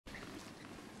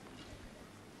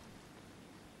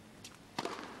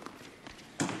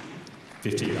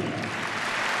15.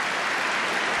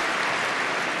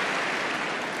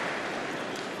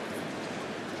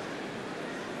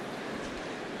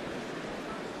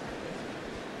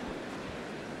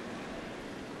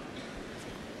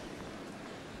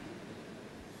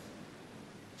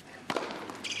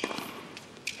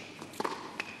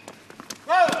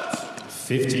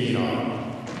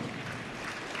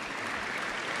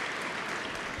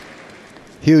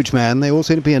 Huge man. They all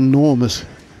seem to be enormous.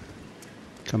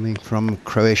 Coming from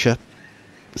Croatia.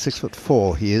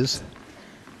 6'4" he is.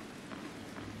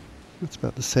 That's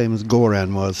about the same as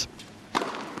Goran was.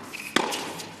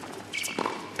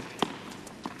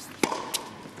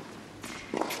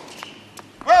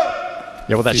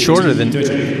 Yeah, well, that's shorter than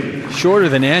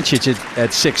Ancic at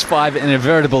 6'5", and a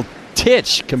veritable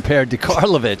titch compared to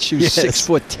Karlovic, who's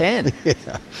 6'10".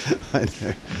 Yeah, I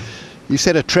know. You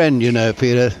set a trend, you know,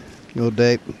 Peter. Your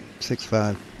date,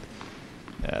 6'5".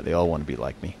 Yeah, they all want to be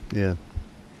like me. Yeah.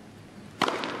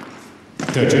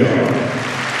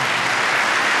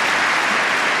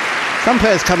 Some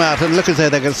players come out and look as though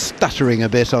they're stuttering a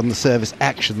bit on the service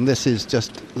action. This is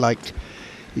just like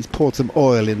he's poured some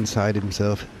oil inside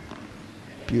himself.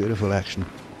 Beautiful action.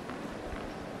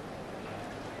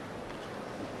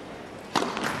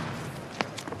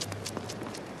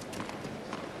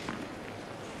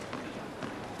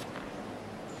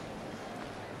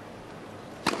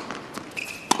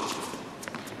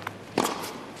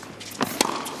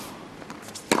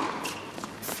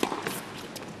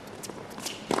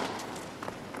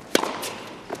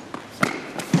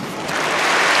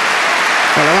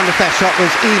 That shot was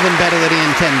even better than he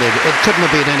intended. It couldn't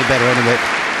have been any better anyway.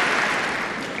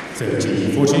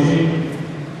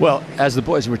 13-14. Well, as the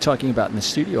boys were talking about in the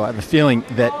studio, I have a feeling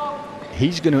that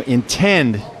he's going to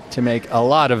intend to make a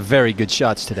lot of very good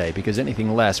shots today, because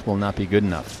anything less will not be good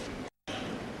enough.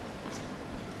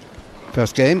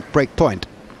 First game, break point.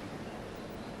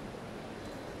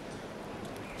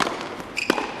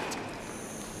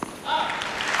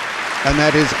 And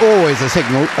that is always a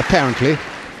signal, apparently,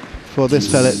 for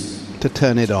this fella to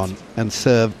turn it on and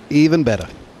serve even better.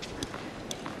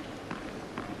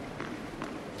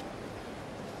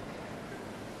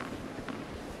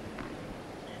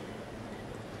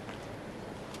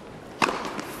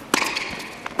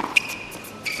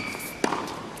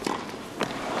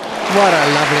 What a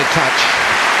lovely touch.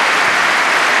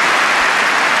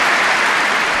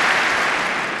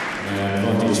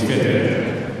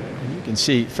 And you can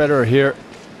see Federer here,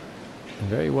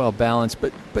 very well balanced,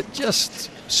 but just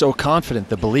so confident.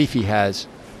 The belief he has,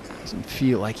 doesn't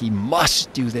feel like he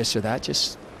must do this or that,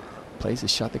 just plays the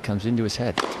shot that comes into his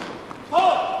head.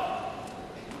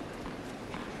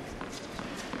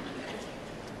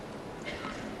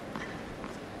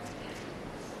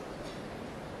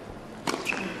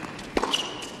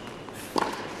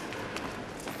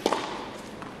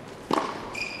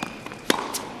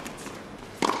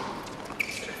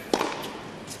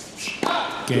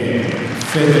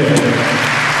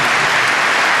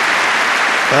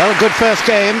 Well, good first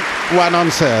game, one on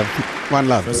serve, one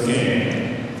love. First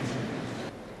game.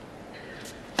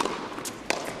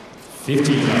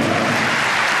 15.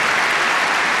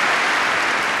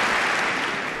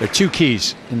 There are two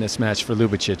keys in this match for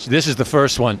Ljubicic. This is the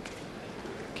first one.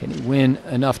 Can he win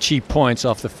enough cheap points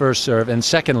off the first serve? And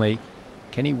secondly,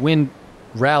 can he win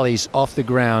rallies off the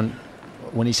ground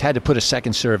when he's had to put a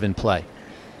second serve in play?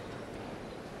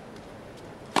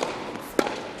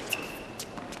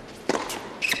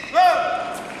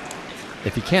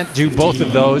 If he can't do both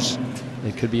of those,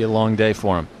 it could be a long day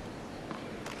for him.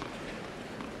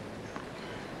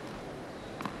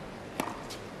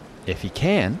 If he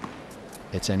can,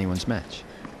 it's anyone's match.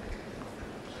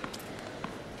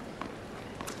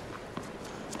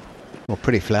 Well,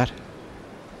 pretty flat.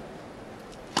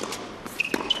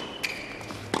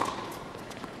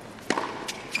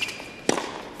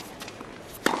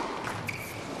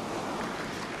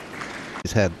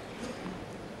 His head.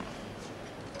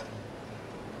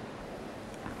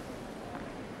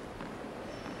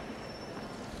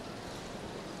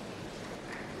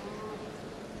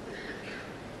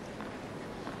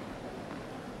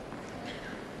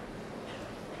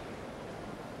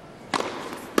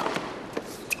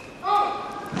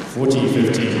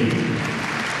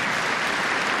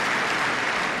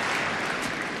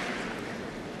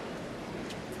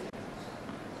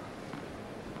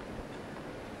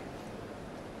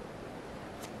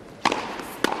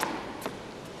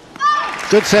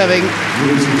 Good serving,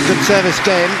 good service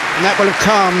game, and that will have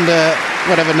calmed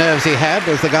whatever nerves he had,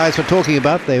 as the guys were talking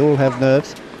about. They all have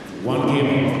nerves. One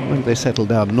game. When they settle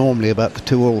down normally about the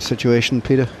 2-all situation,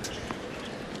 Peter?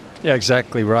 Yeah,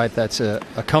 exactly right. That's a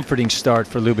comforting start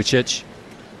for Ljubicic.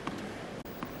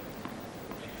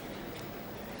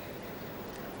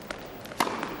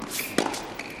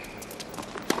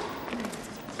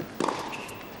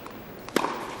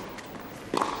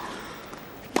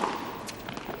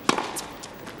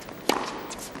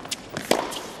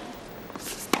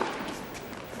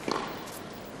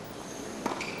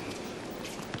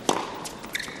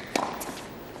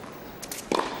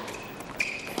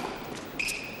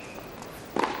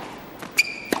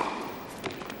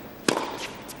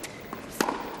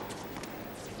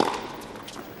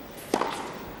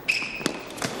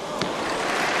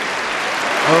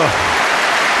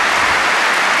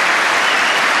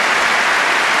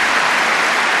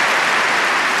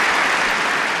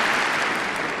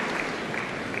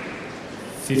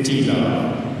 15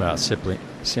 love. Well,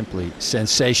 simply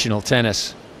sensational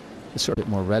tennis. It's sort of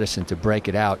more reticent to break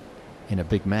it out in a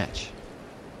big match.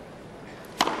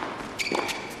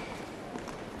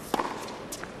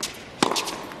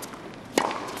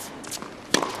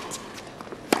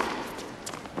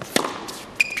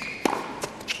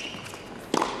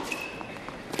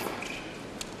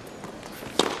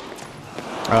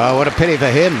 Oh, what a pity for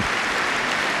him.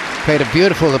 Played a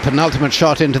beautiful, the penultimate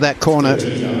shot into that corner.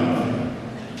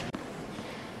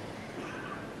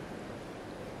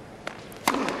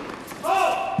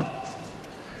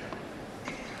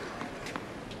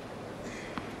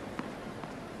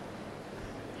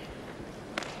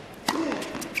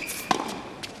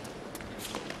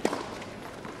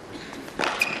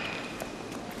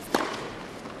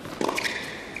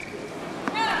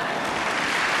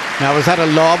 Now, was that a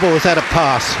lob or was that a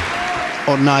pass?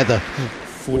 Or neither?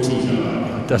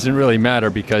 14. Doesn't really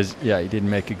matter because, yeah, he didn't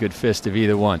make a good fist of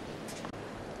either one.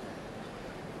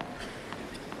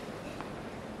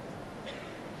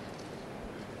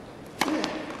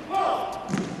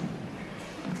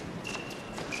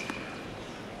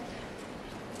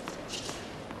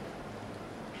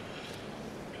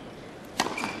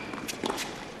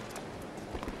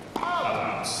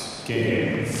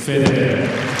 Game. Federer.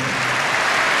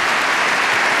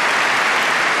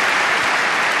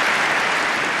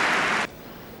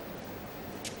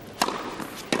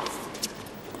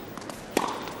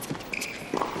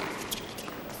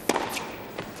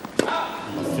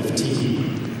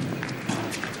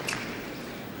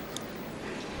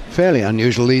 Fairly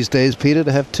unusual these days, Peter,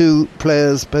 to have two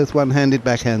players, both one-handed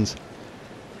backhands.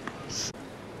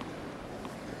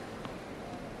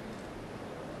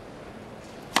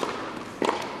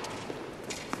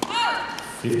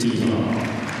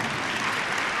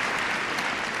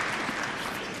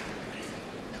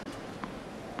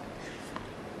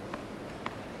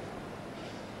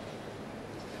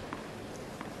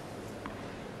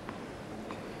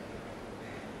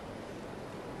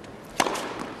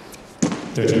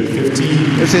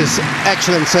 This is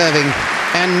excellent serving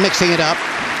and mixing it up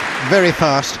very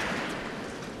fast.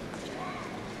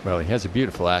 Well, he has a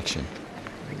beautiful action.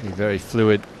 He's very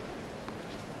fluid.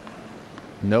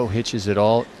 No hitches at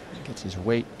all. Gets his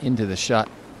weight into the shot.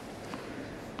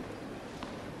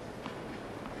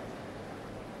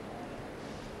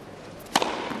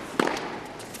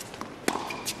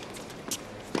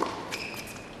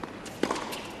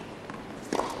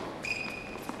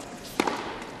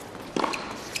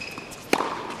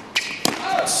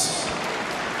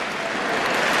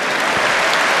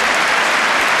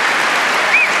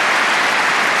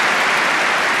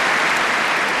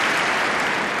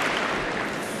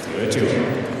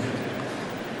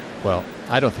 Well,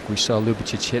 I don't think we saw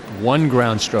Ljubicic hit one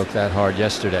ground stroke that hard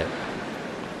yesterday.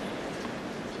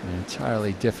 An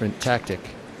entirely different tactic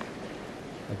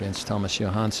against Thomas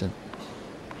Johansson.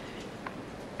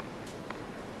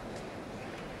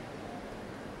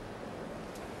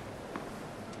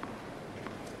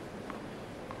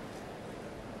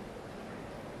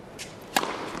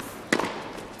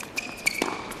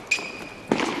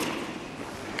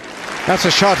 That's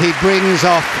a shot he brings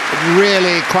off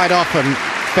really quite often,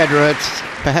 Federer. It's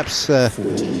perhaps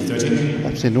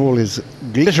in all his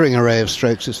glittering array of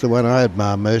strokes, it's the one I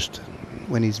admire most,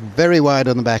 when he's very wide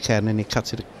on the backhand and he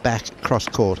cuts it back cross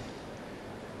court.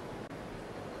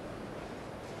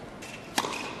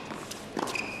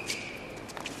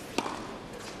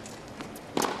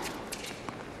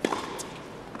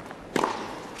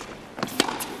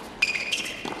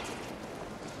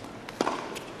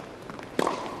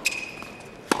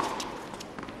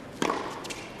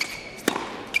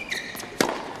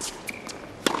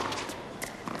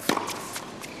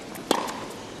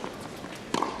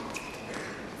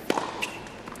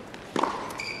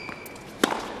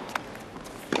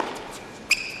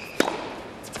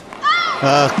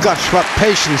 Gosh, what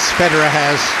patience Federer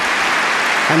has.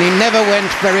 And he never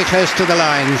went very close to the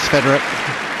lines, Federer.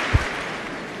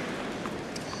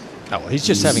 Oh, well, he's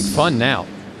just having fun now.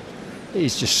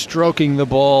 He's just stroking the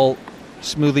ball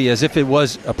smoothly as if it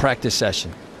was a practice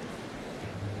session.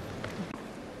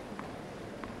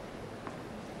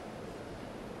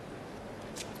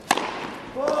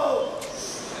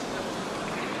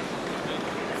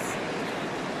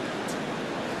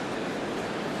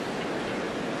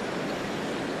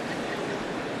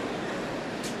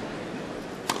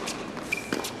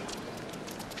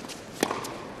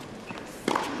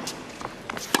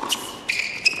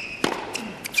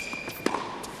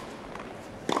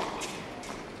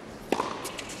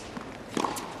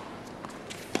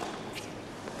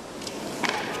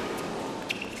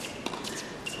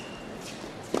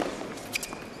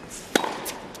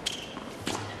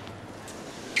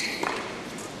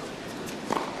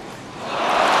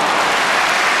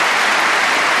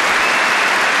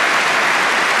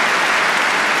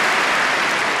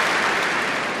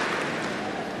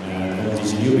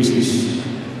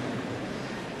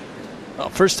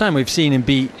 First time we've seen him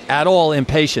be at all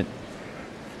impatient.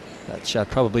 That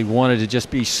shot probably wanted to just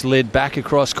be slid back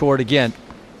across court again.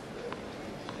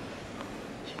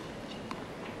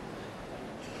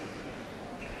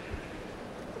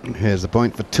 Here's the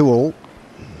point for 2-all.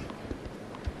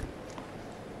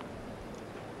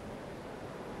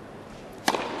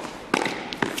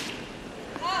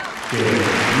 Yeah.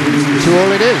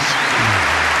 2-all it is.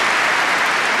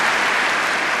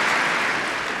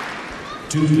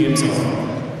 2 games off.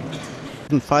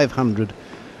 500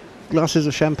 glasses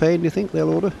of champagne, do you think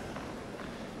they'll order?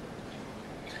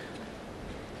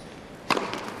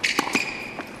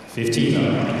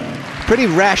 Pretty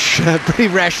rash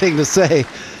thing to say.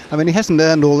 I mean, he hasn't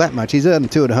earned all that much. He's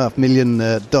earned $2.5 million,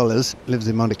 lives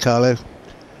in Monte Carlo.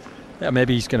 Yeah,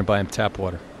 maybe he's going to buy him tap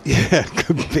water. Yeah,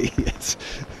 could be, yes.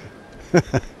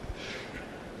 39.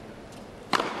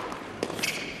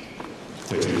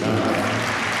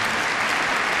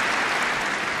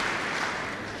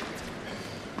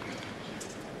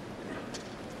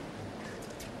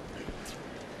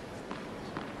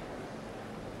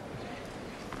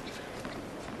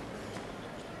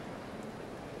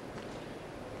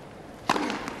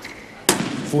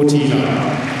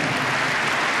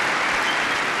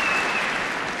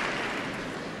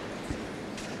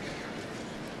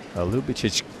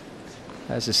 Ljubicic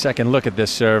has a second look at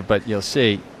this serve, but you'll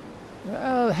see,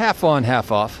 well, half on,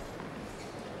 half off.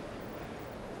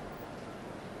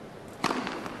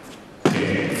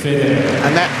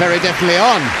 And that very definitely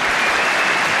on.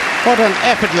 What an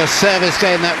effortless service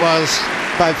game that was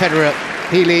by Federer.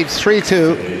 He leads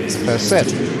 3-2 per set.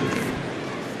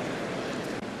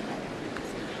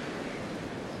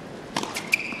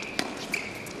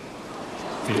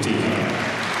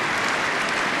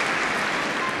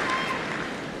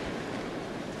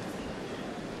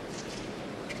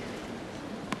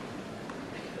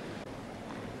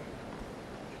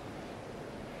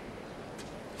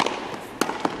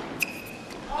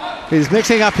 He's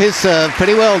mixing up his serve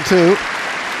pretty well too.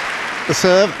 The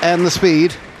serve and the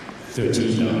speed.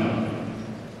 39.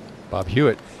 Bob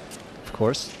Hewitt, of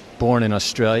course, born in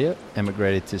Australia,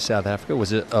 emigrated to South Africa,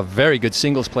 was a very good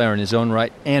singles player in his own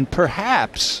right, and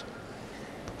perhaps,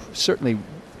 certainly,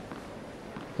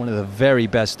 one of the very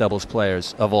best doubles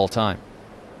players of all time.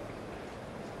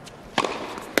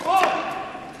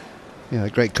 Yeah, a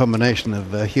great combination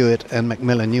of Hewitt and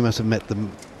Macmillan. You must have met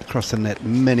them across the net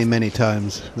many, many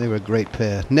times. They were a great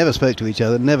pair. Never spoke to each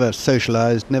other, never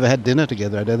socialised, never had dinner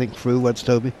together, I don't think Fru once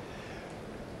told me.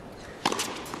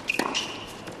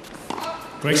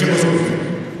 Great shot.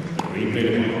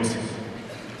 Replay the point.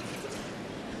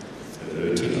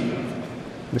 39.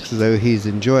 Looks as though he's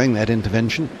enjoying that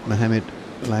intervention, Mohamed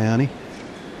Layani.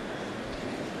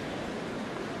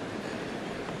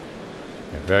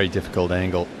 A very difficult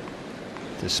angle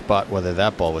to spot whether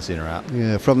that ball was in or out.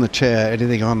 Yeah, from the chair,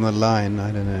 anything on the line,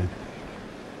 I don't know.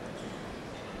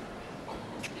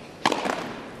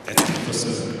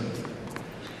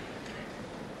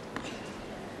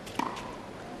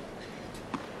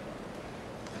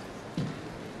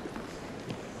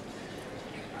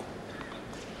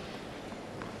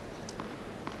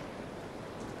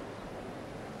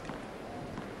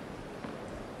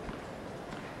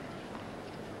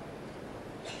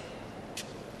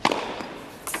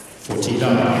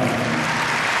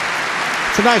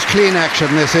 It's a nice clean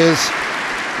action, this is.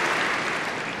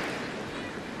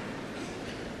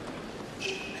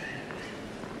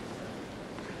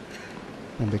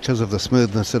 And because of the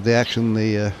smoothness of the action,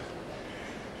 the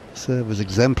serve was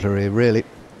exemplary, really.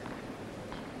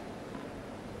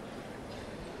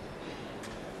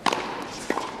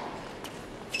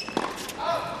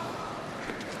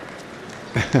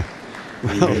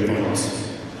 Well,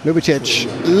 Ljubicic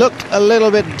looked a little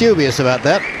bit dubious about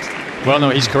that. Well, no,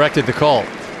 he's corrected the call.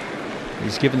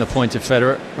 He's given the point to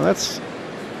Federer. Well, that's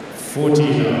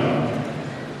 49.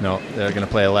 No, they're going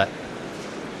to play a let.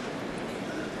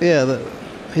 Yeah,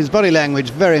 his body language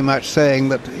very much saying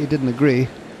that he didn't agree.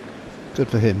 Good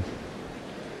for him.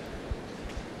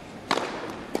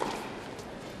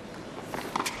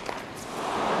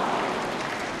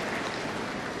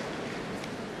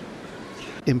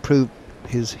 Improved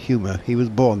his humour. He was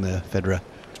born there, Federer.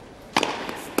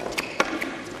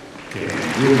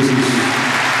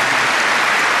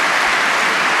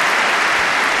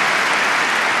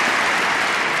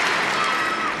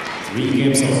 Three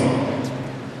games on.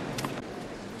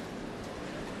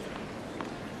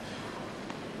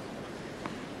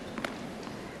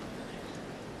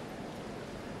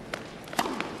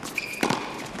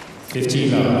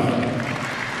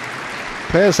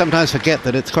 Players sometimes forget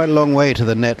that it's quite a long way to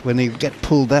the net when you get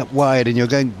pulled that wide and you're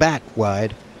going back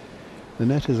wide. The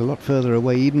net is a lot further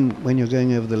away, even when you're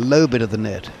going over the low bit of the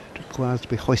net. It requires to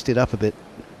be hoisted up a bit.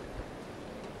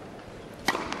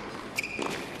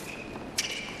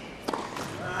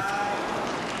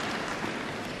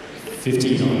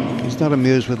 He's not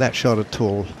amused with that shot at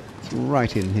all. It's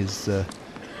right in his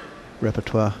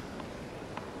repertoire.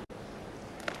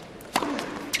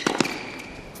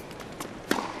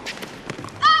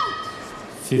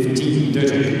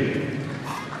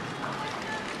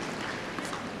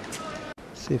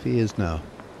 See if he is now.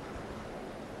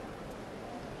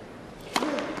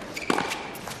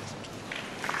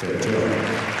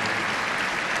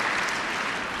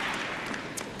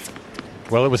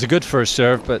 Well, it was a good first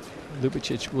serve, but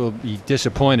Ljubicic will be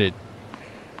disappointed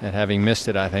at having missed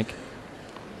it, I think.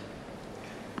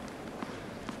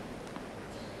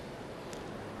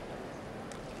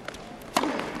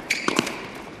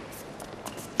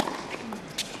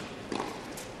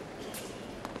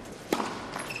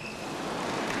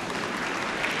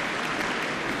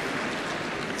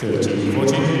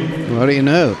 What do you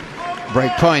know?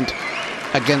 Break point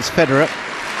against Federer.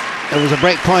 There was a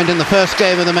break point in the first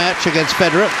game of the match against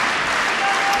Federer.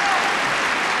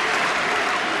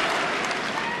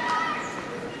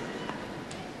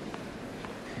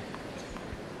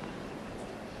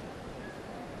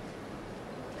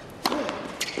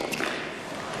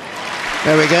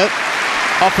 There we go.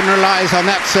 Often relies on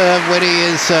that serve when he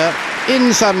is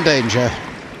in some danger.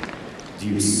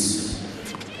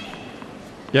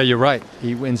 Yeah, you're right.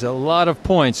 He wins a lot of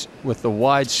points with the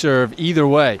wide serve either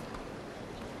way.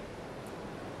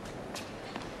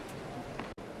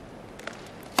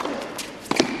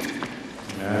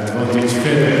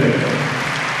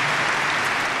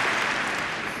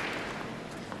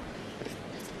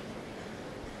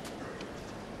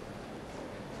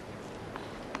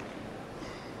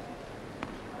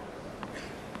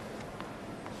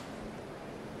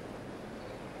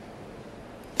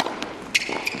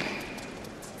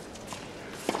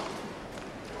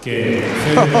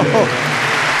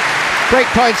 Break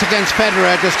points against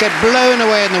Federer just get blown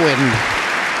away in the wind.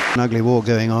 An ugly war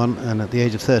going on, and at the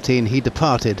age of 13 he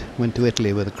departed, went to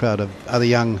Italy with a crowd of other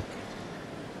young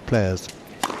players.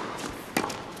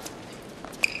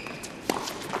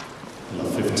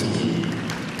 15.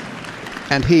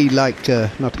 And he, like,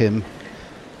 not him,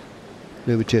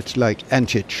 Ljubicic, like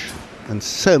Ancic and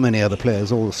so many other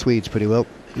players, all the Swedes pretty well,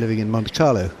 living in Monte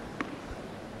Carlo.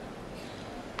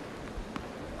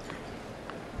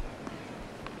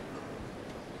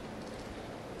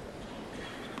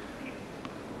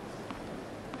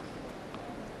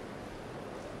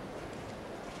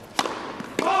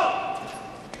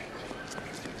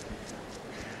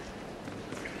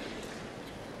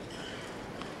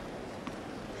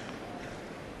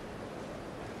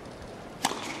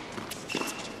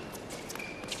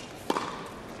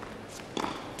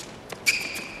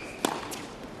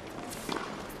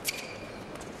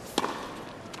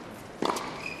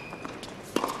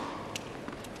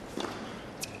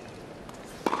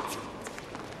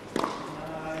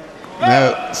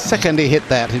 No, second he hit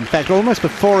that. In fact, almost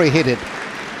before he hit it,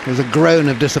 there was a groan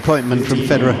of disappointment from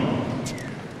Federer.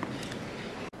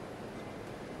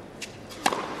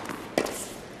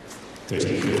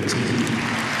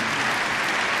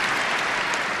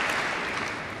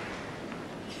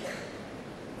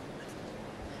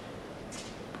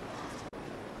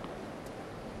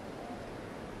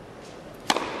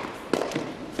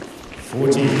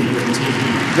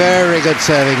 Very good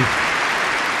serving.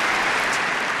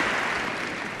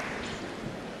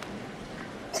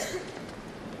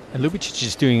 And Ljubicic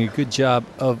is doing a good job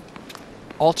of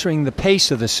altering the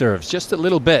pace of the serves just a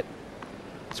little bit.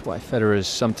 That's why Federer is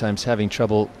sometimes having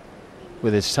trouble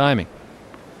with his timing.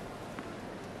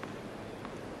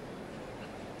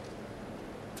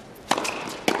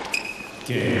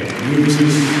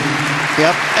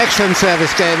 Yep, excellent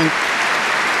service game.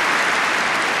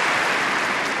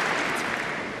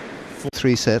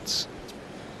 3 sets.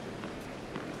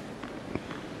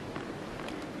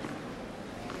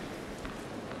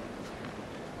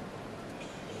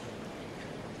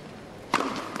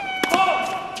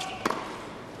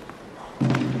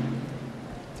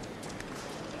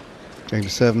 Going to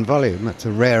serve and volley, and that's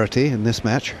a rarity in this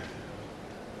match.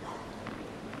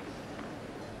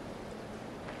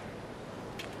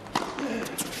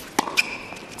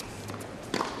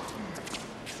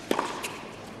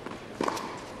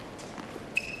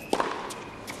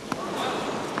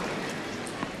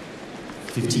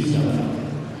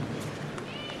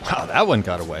 Wow, that one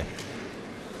got away.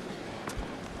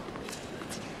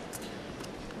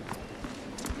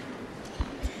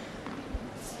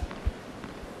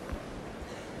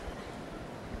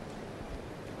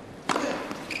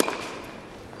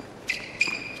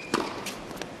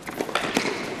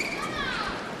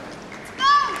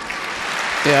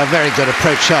 Yeah, very good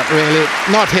approach shot, really.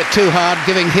 Not hit too hard,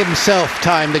 giving himself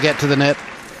time to get to the net.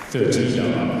 30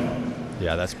 love.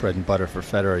 Yeah, that's bread and butter for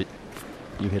Federer.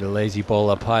 You hit a lazy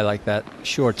ball up high like that,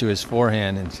 short to his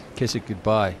forehand, and kiss it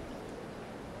goodbye.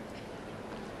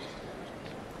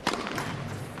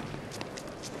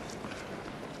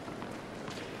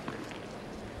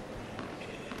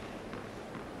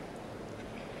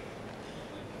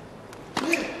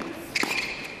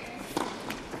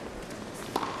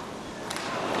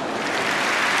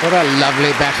 What a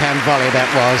lovely backhand volley that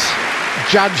was.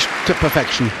 Judged to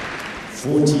perfection.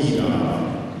 40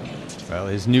 love. Well,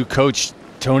 his new coach,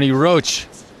 Tony Roach,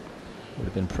 would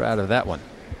have been proud of that one.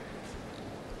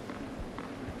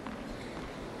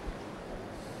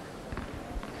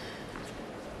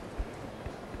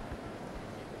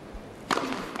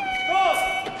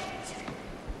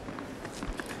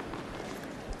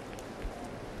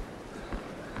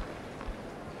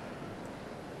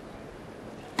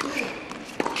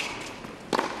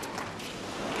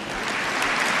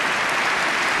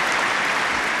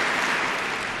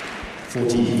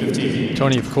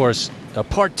 Tony, of course, a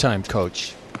part-time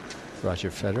coach.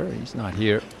 Roger Federer, he's not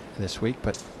here this week,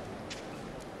 but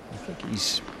I think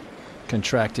he's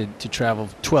contracted to travel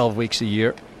 12 weeks a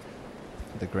year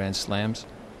for the Grand Slams.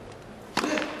 The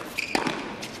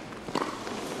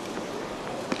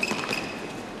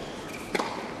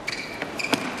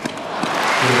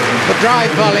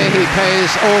drive volley he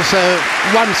pays also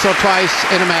once or twice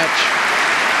in a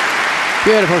match.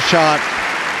 Beautiful shot.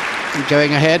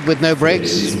 Going ahead with no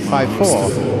breaks,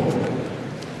 5-4.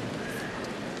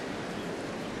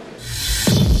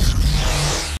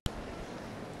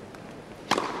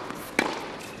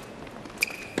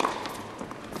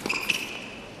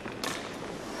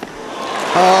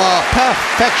 Oh,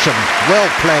 perfection. Well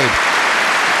played.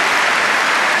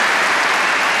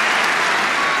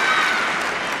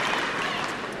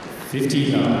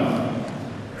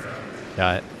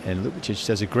 Yeah, and Ljubicic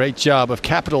does a great job of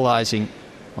capitalizing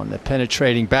on the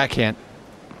penetrating backhand.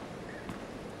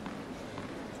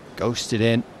 Ghosted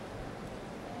in.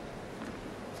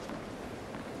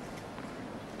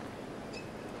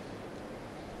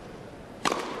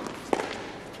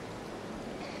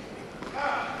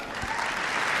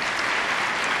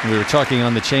 We were talking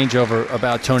on the changeover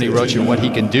about Tony Roach and what he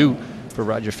can do for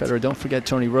Roger Federer. Don't forget,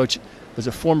 Tony Roach was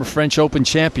a former French Open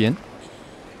champion.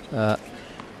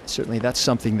 Certainly that's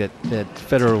something that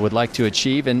Federer would like to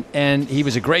achieve, and he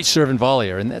was a great serve and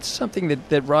volleyer, and that's something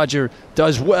that Roger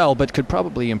does well but could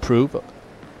probably improve.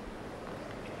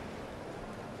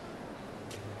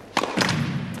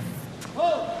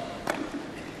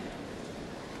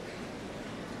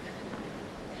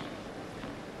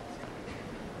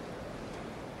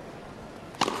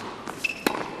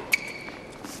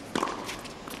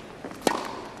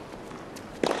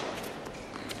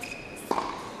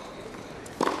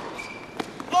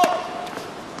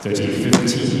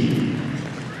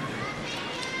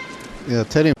 Yeah,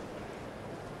 tell him.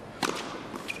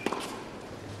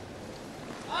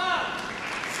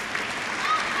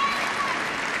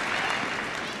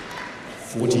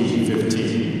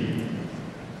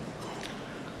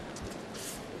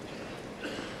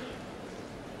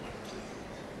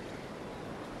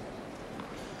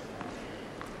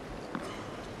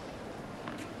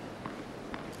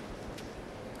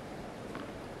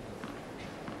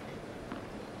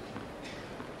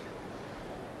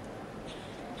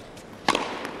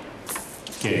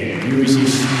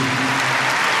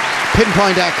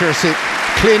 Pinpoint accuracy,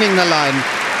 cleaning the line.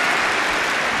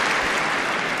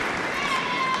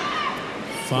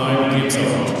 5 games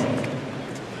off.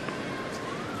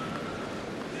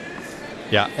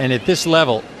 Yeah, and at this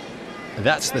level,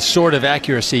 that's the sort of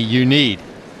accuracy you need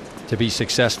to be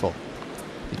successful.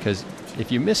 Because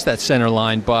if you miss that center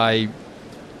line by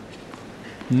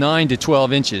 9 to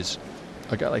 12 inches,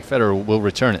 a guy like Federer will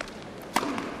return it.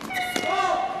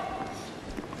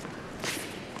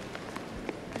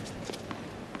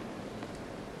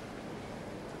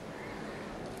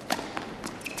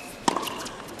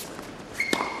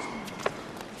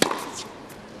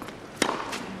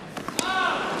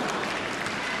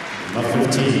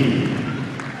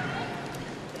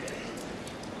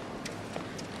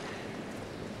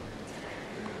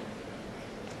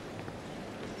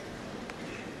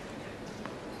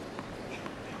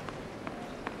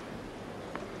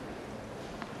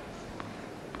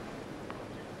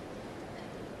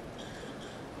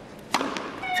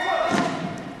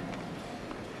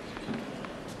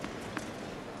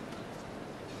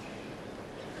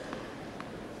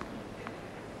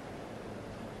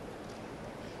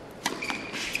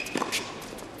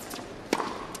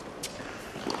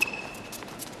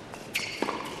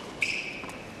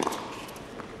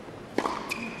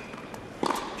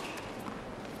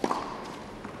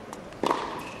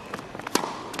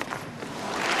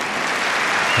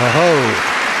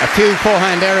 few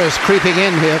forehand errors creeping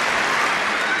in here.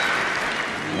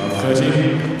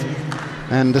 30.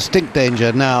 And distinct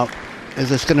danger now. Is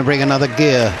this going to bring another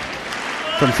gear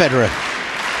from Federer?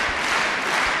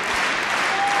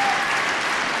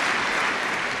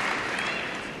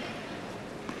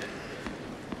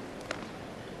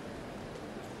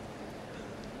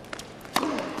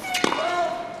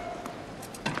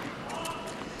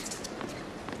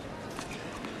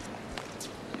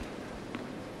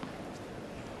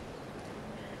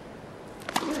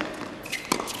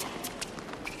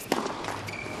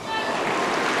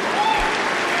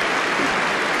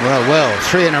 Well,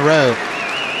 3 in a row.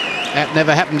 That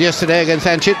never happened yesterday against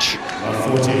Ancic.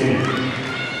 40.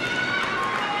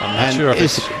 I'm not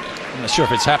sure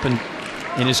if it's happened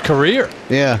in his career.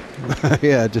 Yeah,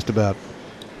 yeah, just about.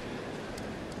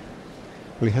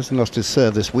 Well, he hasn't lost his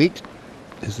serve this week.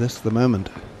 Is this the moment?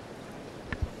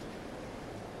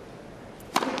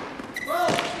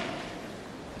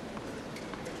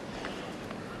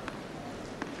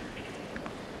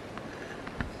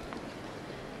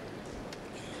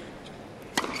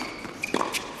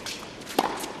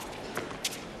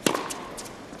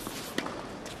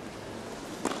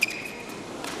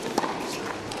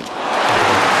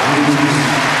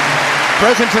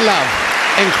 Broken to love.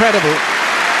 Incredible.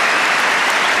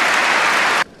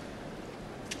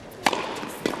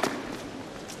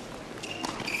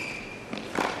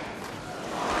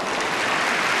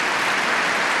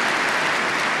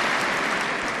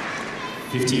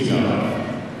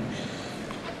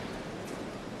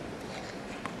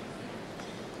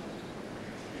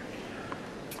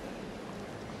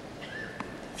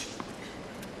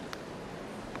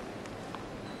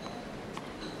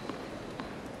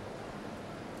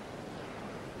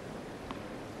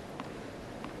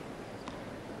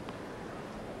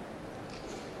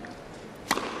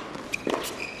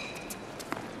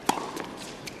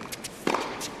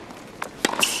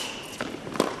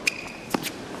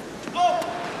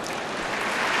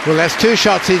 Well, that's 2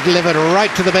 shots he delivered right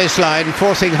to the baseline,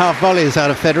 forcing half volleys out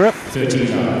of Federer.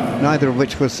 39. Neither of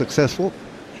which was successful.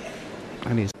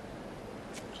 And he's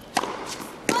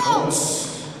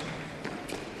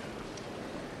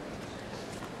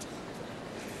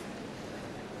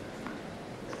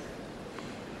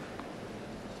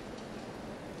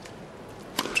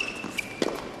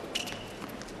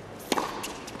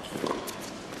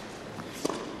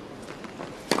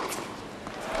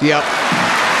Yep.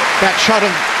 That shot of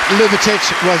Ljubicic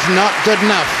was not good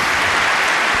enough.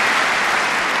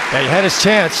 Yeah, he had his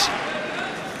chance.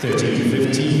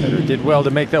 13-15. Federer did well to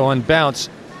make that one bounce.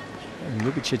 And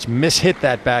Ljubicic mishit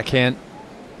that backhand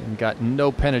and got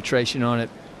no penetration on it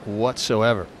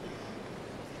whatsoever.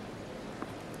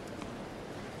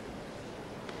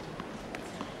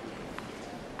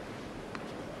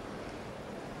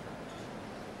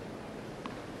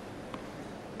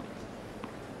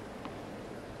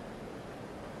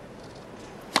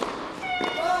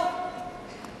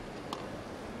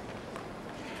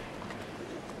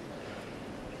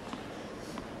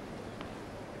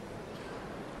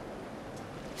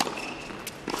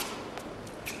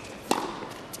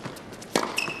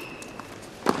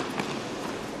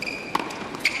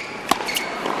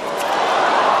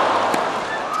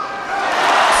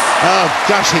 Oh,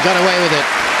 gosh, he got away with it.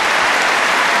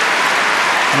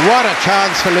 What a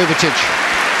chance for Ljubicic.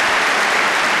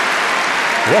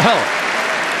 Well,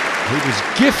 he was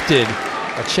gifted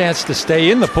a chance to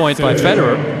stay in the point by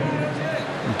Federer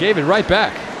and gave it right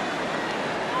back.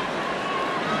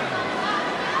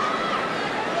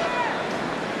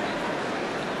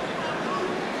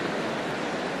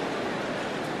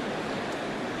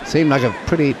 Seemed like a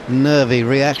pretty nervy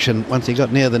reaction once he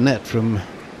got near the net from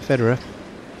Federer.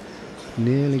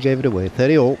 Nearly gave it away.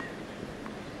 30-all.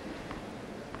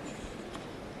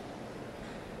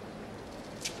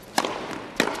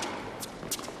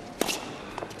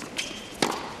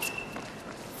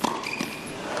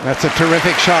 That's a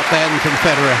terrific shot then from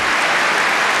Federer.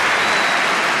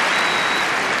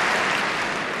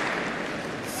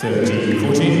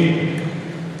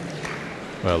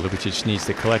 13-14. Well, Ljubicic needs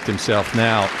to collect himself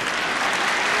now.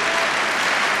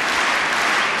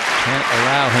 Can't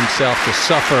allow himself to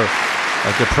suffer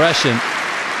a depression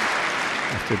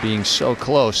after being so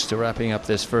close to wrapping up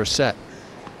this first set.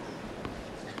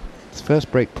 His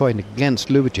first break point against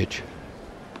Ljubicic.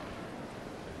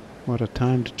 What a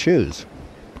time to choose.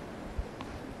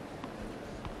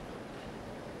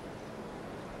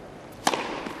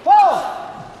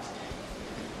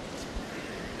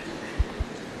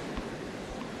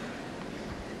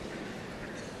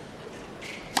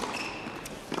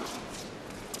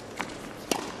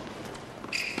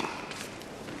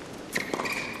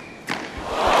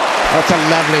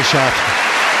 Lovely shot.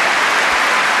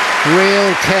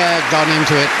 Real care gone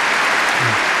into it.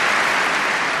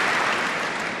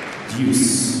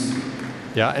 Deuce.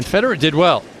 Yeah, and Federer did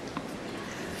well.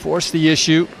 Forced the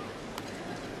issue.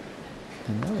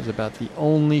 And that was about the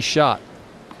only shot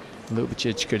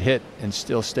Ljubicic could hit and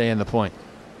still stay in the point.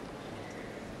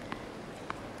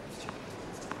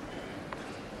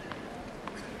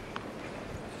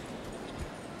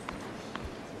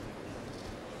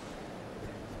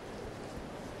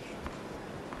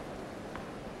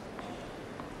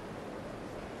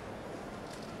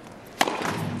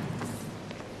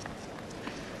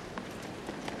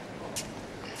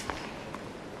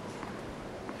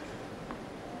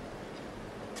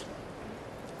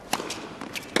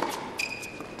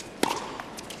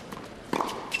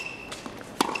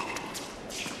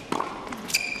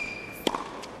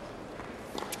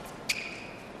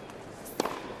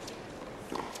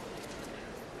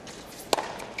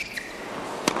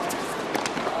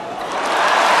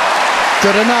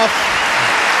 Good enough.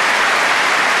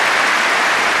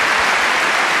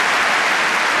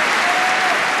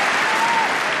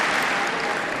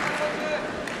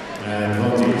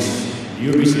 Advantage.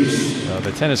 Ljubicic. Well,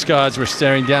 the tennis gods were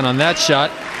staring down on that shot.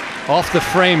 Off the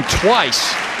frame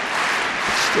twice.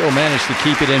 Still managed to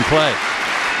keep it in play.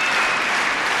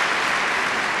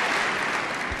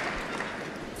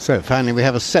 So finally we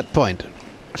have a set point.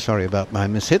 Sorry about my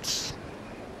mishits.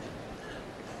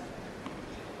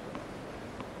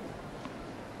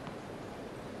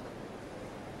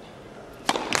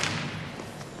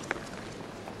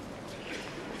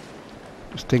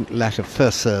 Distinct lack of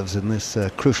first serves in this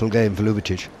crucial game for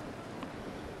Ljubicic.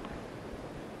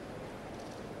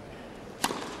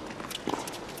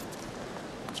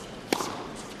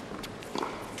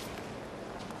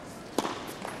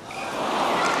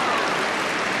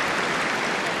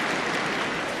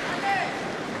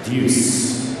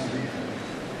 Deuce.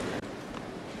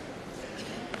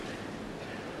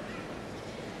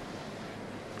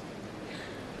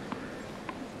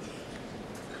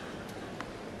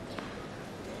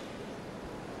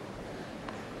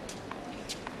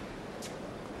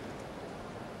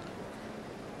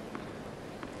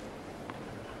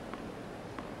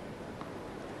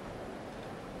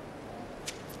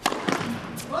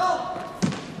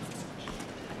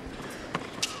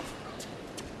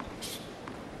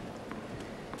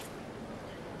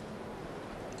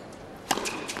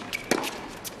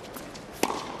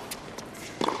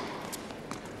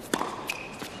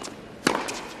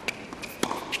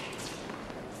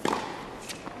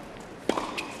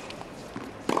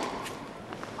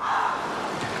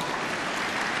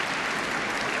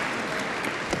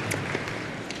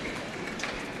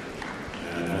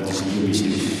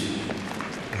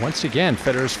 Once again,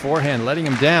 Federer's forehand letting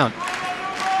him down.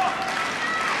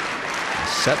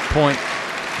 Set point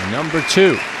number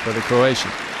 2 for the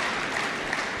Croatian.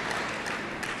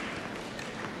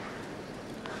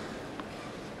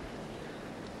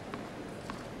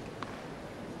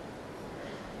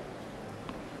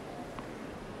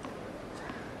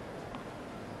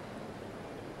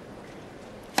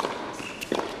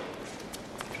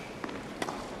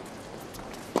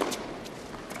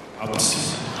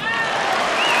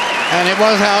 And it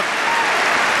was out.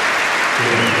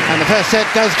 And the first set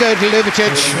does go to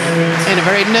Ljubicic in a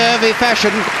very nervy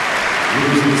fashion.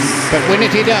 But win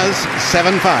it he does,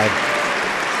 7-5.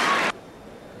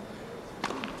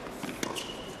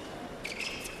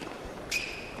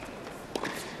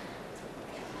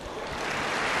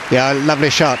 Yeah, lovely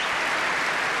shot.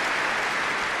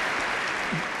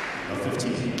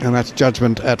 And that's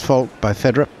judgment at fault by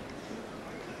Federer.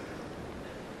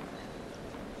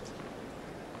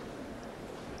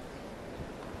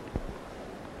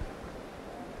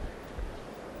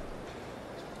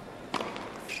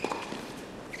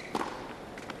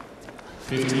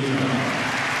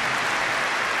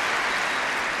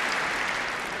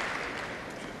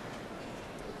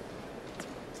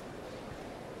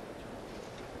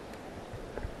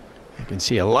 You can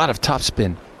see a lot of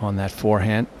topspin on that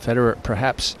forehand. Federer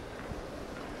perhaps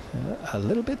a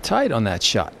little bit tight on that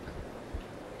shot.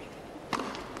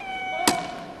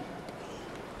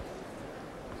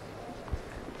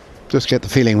 Just get the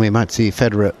feeling we might see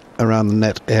Federer around the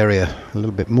net area a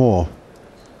little bit more.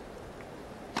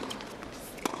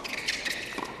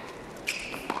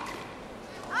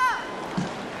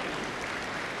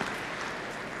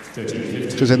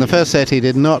 Because in the first set he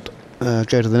did not go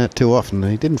to the net too often.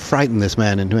 He didn't frighten this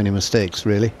man into any mistakes,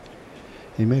 really.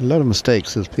 He made a lot of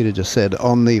mistakes, as Peter just said,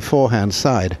 on the forehand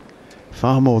side.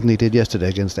 Far more than he did yesterday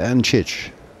against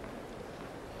Ljubicic.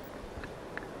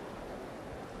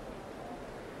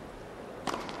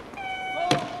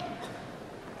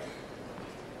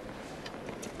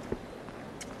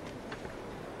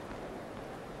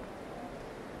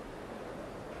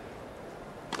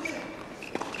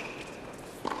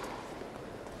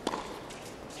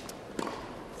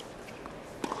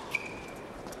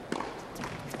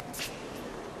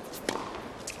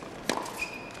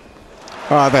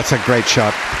 Oh, that's a great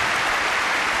shot.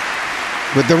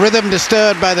 With the rhythm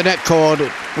disturbed by the net cord,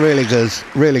 it really goes,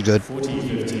 really good.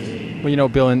 14-15. Well, you know,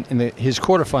 Bill, in his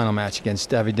quarterfinal match against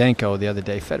Davydenko the other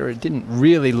day, Federer didn't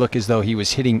really look as though he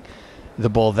was hitting the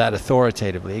ball that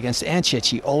authoritatively. Against Ancic,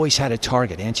 he always had a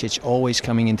target. Ancic always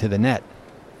coming into the net.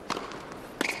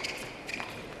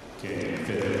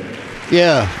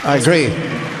 Yeah, I agree.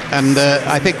 And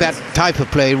I think that type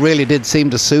of play really did seem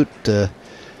to suit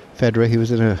Federer. He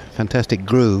was in a fantastic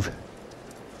groove.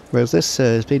 Whereas this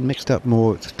has been mixed up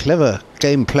more. It's a clever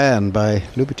game plan by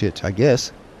Ljubicic, I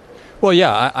guess. Well,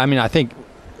 yeah, I mean, I think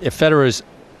if Federer's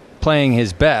playing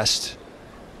his best,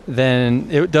 then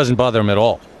it doesn't bother him at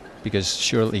all. Because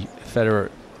surely Federer,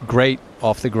 great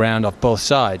off the ground, off both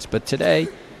sides. But today,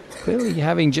 clearly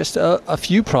having just a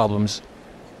few problems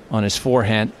on his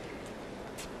forehand.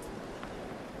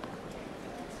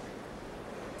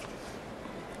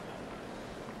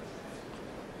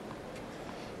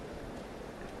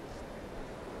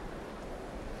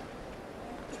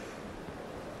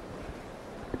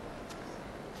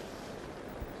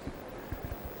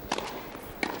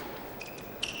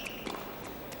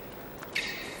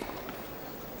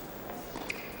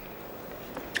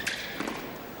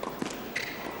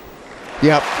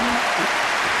 Yep.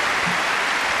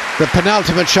 The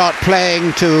penultimate shot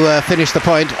playing to finish the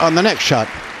point on the next shot.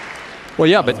 Well,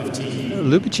 yeah, but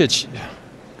Ljubicic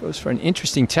goes for an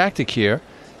interesting tactic here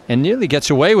and nearly gets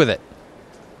away with it.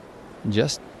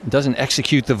 Just doesn't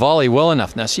execute the volley well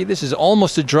enough. Now, see, this is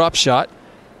almost a drop shot.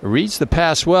 Reads the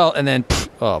pass well, and then,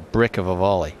 oh, brick of a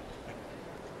volley.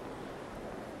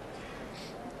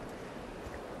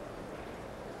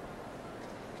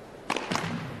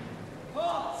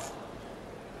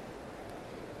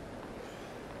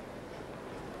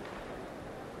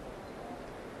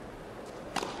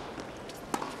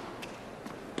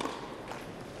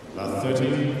 Last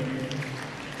 13.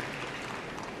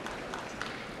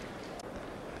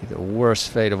 The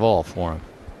worst fate of all for him.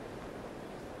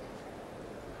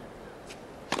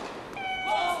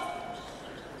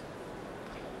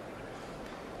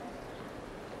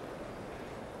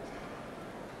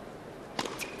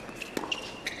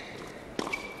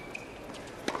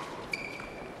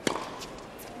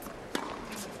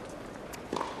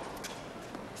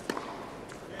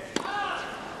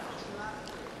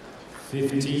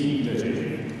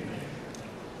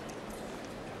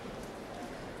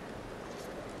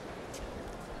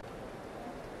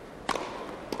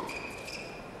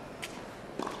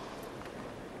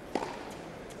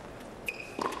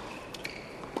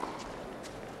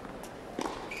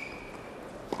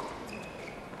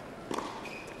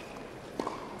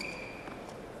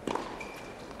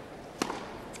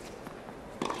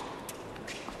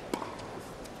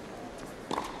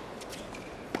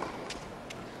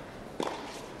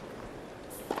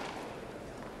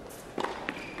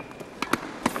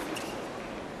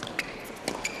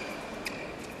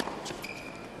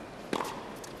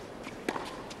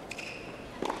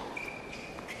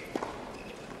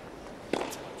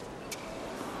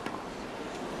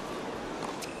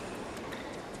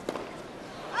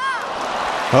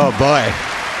 Oh boy,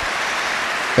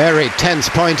 very tense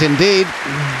point indeed.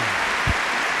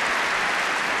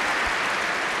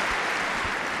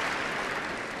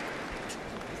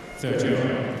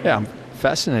 Yeah, I'm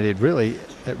fascinated really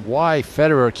at why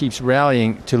Federer keeps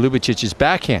rallying to Ljubicic's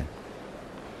backhand.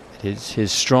 It is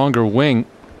his stronger wing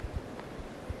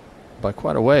by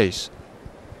quite a ways.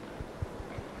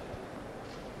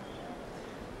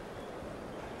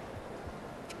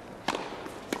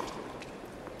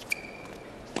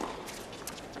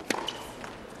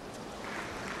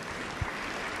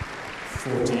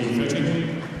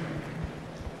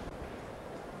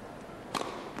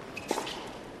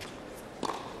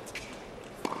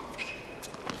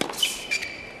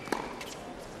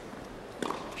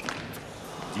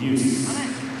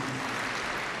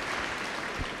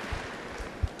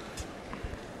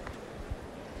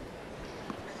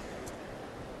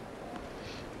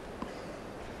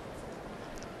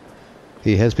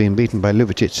 He has been beaten by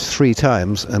Ljubicic 3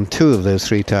 times, and 2 of those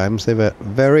 3 times they were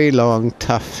very long,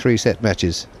 tough 3-set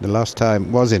matches. The last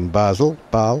time was in Basel,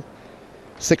 6-7,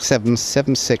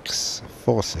 7-6,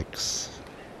 4-6.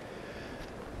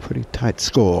 Pretty tight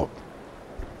score.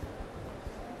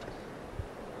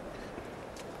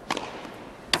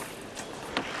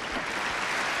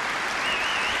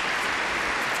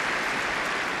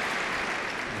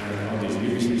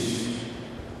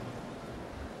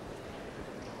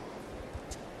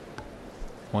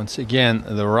 Once again,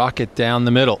 the rocket down the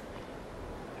middle.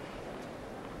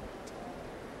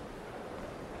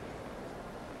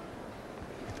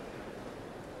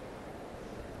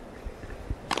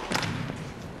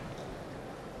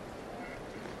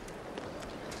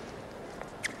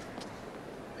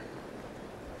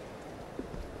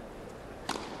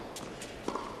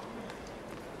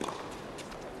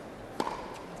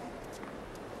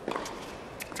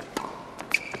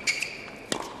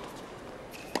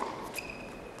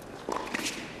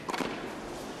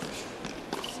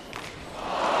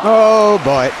 Oh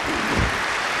boy.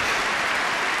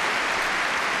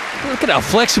 Look at how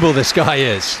flexible this guy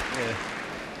is. Yeah.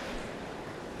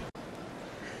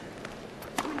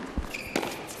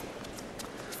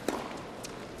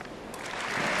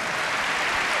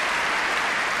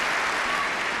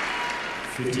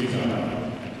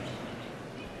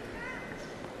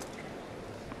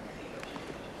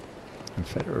 And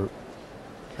Federer,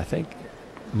 I think,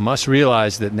 must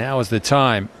realize that now is the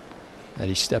time that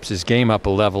he steps his game up a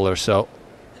level or so.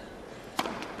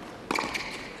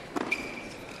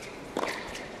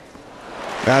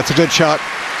 That's a good shot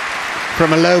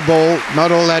from a low ball,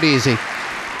 not all that easy.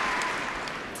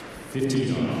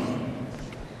 15.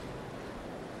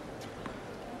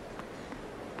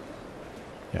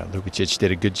 Yeah, Ljubicic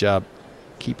did a good job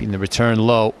keeping the return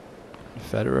low.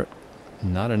 Federer,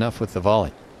 not enough with the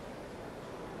volley.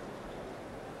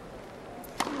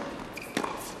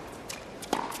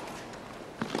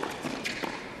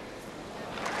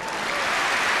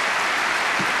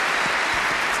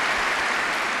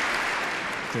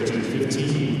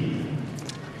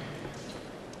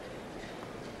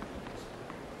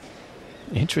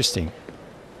 Interesting.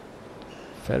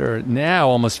 Federer now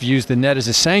almost views the net as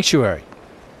a sanctuary.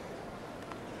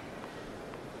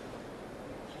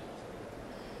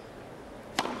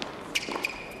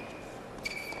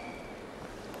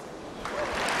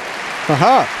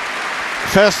 Aha!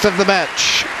 First of the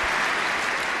match.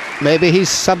 Maybe he's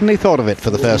suddenly thought of it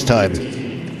for the first time.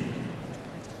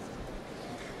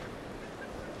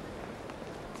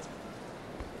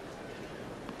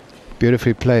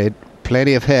 Beautifully played.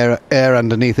 Plenty of air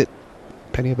underneath it.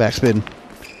 Plenty of backspin.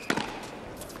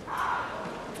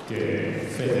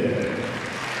 It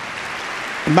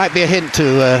might be a hint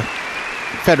to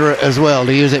Federer as well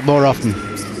to use it more often.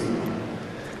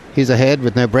 He's ahead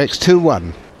with no breaks.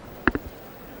 2-1.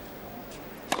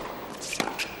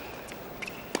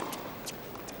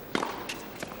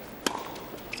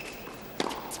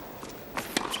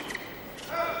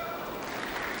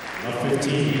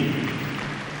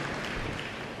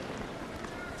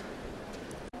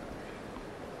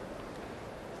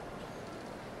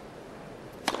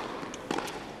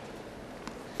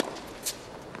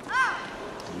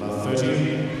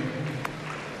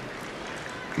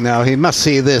 Now he must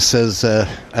see this as a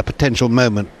potential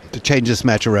moment to change this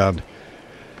match around.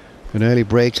 An early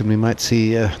break and we might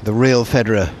see the real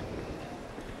Federer.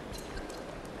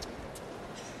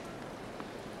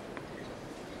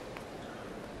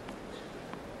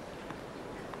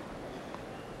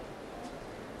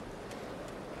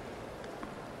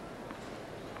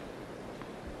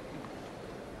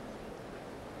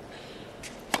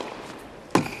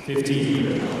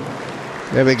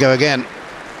 There we go again.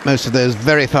 Most of those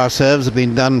very fast serves have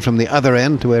been done from the other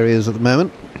end to where he is at the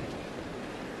moment.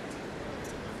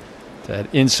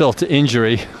 That insult to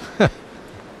injury.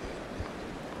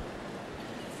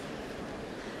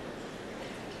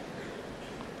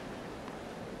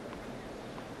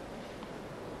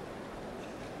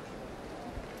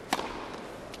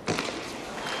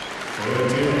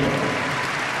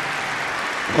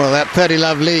 Well, that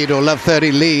 30-love lead or love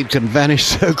 30 lead can vanish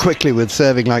so quickly with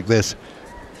serving like this.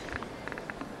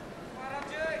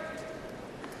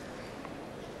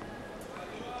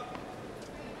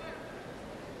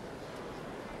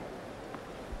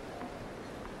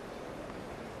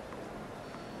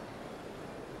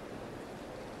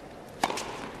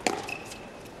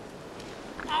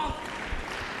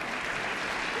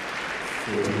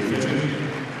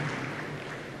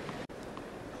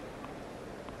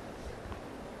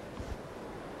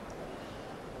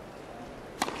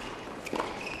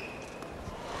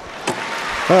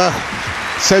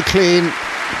 So clean.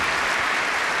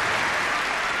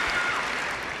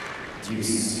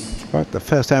 Right, the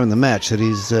first time in the match that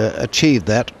he's achieved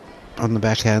that on the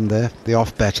backhand there, the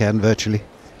off backhand virtually.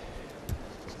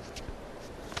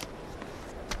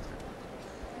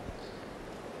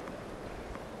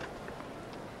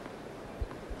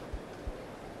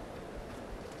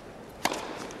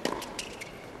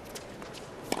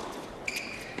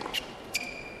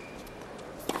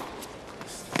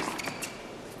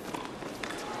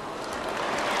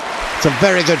 It's a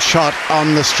very good shot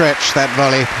on the stretch, that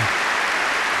volley.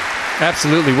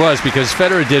 Absolutely was, because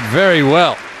Federer did very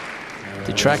well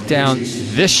to track down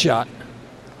this shot.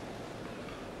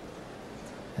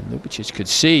 And Ljubicic could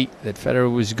see that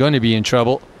Federer was going to be in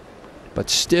trouble, but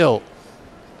still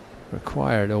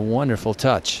required a wonderful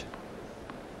touch.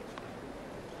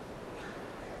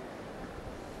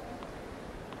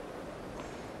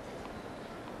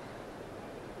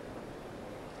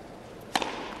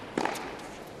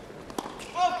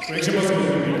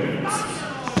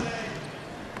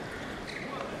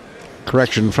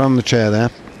 correction from the chair there.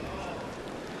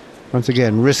 Once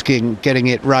again, risking getting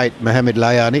it right, Mohamed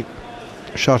Layani.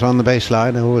 Shot on the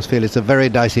baseline. I always feel it's a very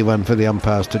dicey one for the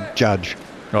umpires to judge.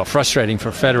 Well, frustrating for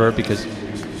Federer because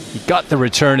he got the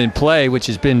return in play, which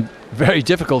has been very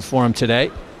difficult for him today.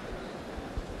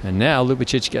 And now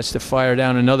Ljubicic gets to fire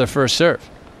down another first serve.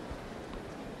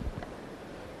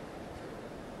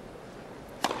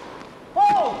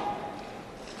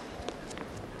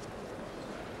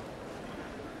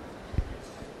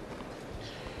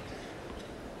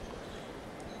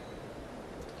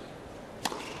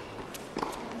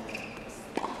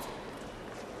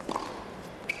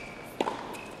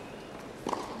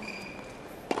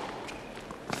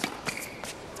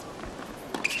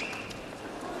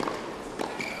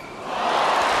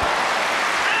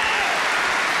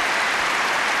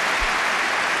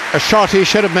 A shot he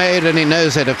should have made, and he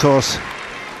knows it, of course.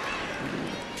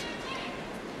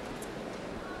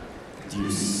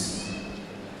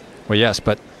 Well, yes,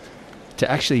 but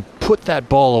to actually put that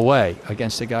ball away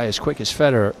against a guy as quick as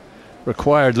Federer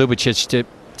required Ljubicic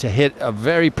to hit a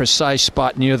very precise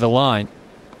spot near the line.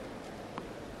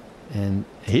 And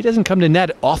he doesn't come to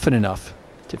net often enough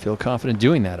to feel confident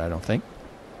doing that, I don't think.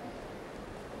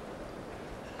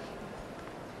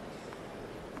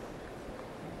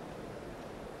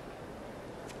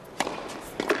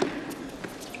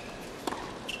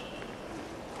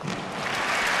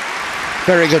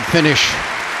 Very good finish.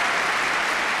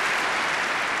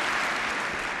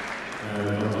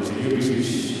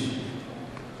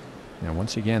 Now,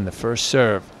 once again, the first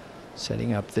serve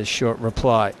setting up this short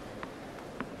reply.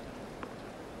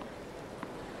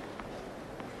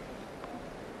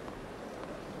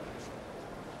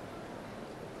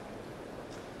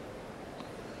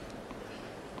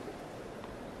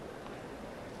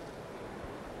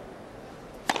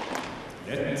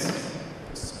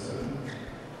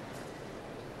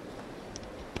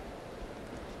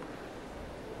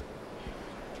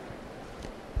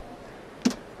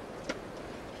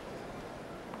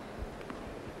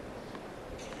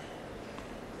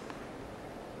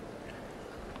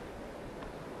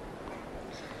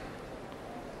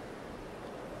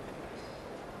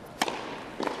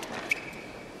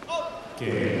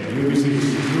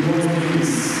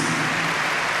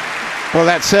 Well,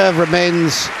 that serve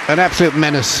remains an absolute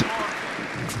menace.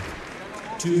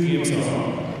 2 games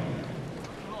on.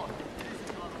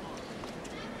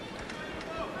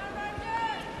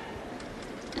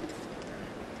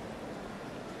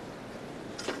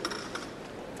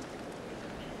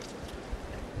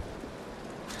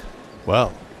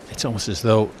 Well, it's almost as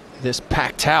though this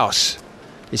packed house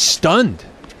is stunned.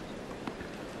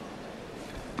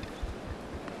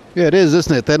 Yeah, it is,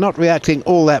 isn't it? They're not reacting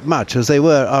all that much as they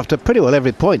were after pretty well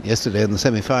every point yesterday in the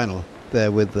semi-final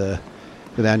there with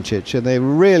Ancic, and they're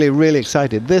really, really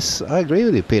excited. This, I agree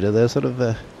with you, Peter. They're sort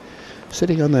of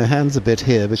sitting on their hands a bit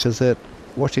here because they're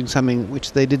watching something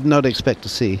which they did not expect to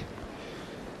see.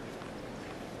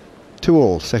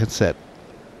 2-2, second set.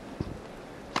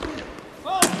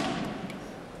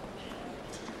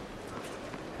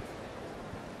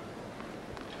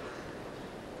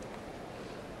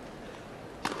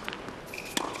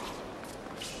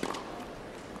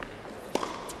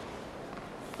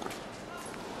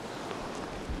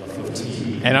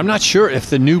 And I'm not sure if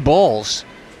the new balls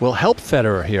will help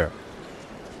Federer here.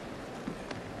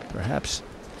 Perhaps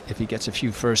if he gets a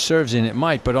few first serves in, it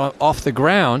might. But off the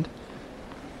ground,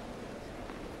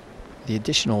 the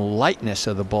additional lightness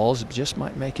of the balls just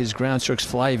might make his ground strokes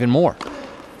fly even more.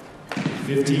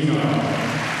 15.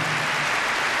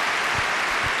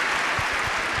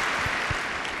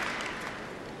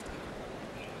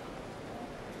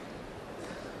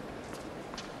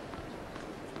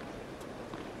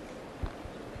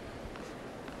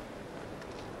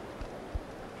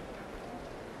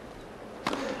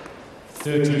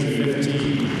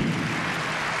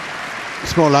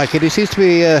 It's more like it. He seems to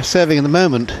be serving in the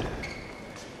moment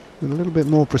with a little bit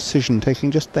more precision, taking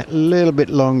just that little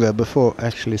bit longer before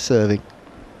actually serving.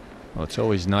 Well, it's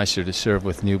always nicer to serve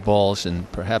with new balls,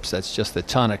 and perhaps that's just the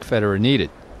tonic Federer needed.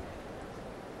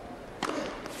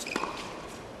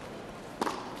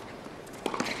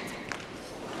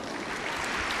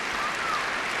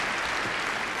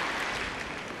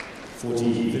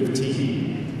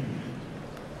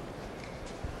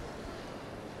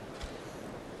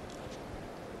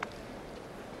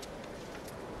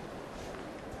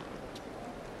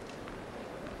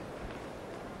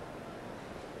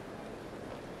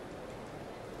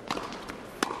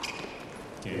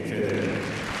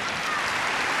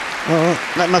 Well,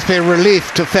 that must be a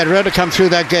relief to Federer to come through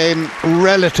that game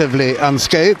relatively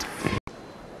unscathed.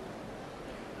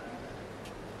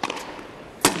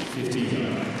 15.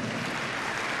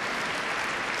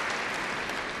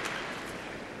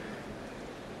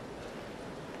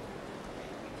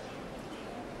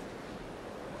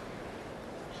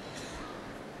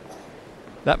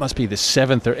 That must be the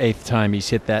 7th or 8th time he's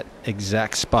hit that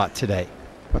exact spot today.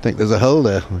 I think there's a hole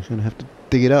there. We're going to have to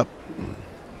dig it up.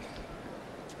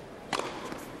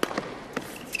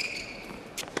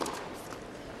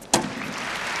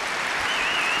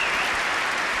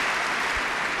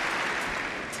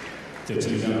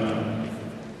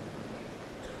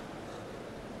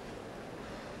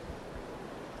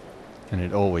 And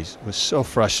it always was so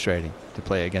frustrating to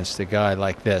play against a guy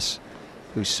like this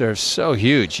who serves so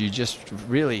huge. You just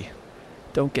really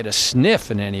don't get a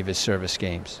sniff in any of his service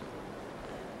games.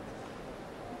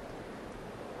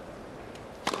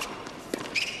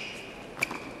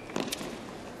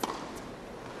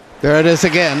 There it is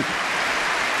again.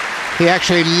 He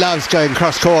actually loves going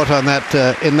cross-court on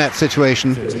that in that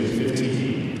situation.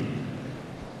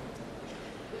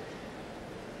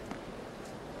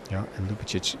 Yeah, and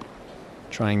Ljubicic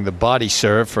trying the body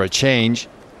serve for a change.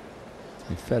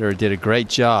 And Federer did a great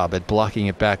job at blocking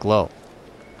it back low.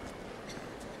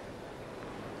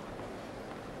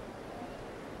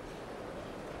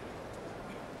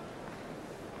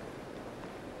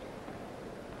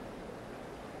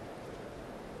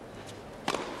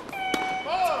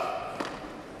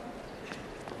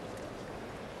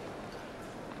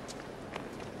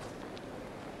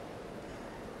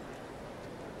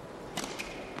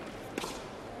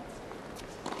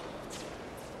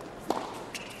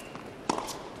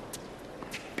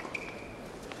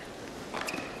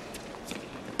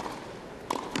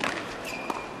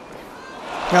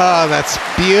 Oh, that's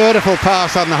beautiful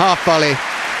pass on the half volley.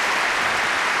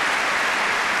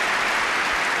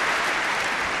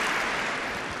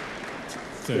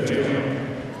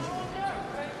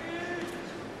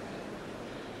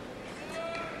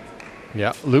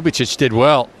 Yeah, Ljubicic did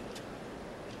well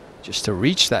just to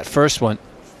reach that first one.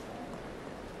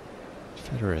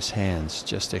 Federer's hands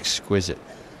just exquisite.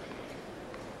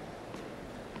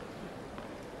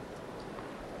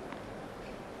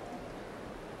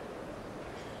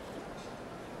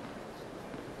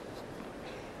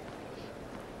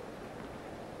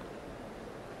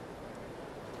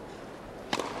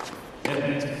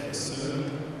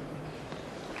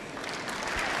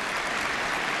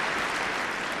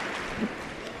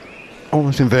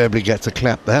 Almost invariably gets a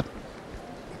clap, that.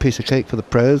 Piece of cake for the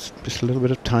pros, just a little bit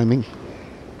of timing.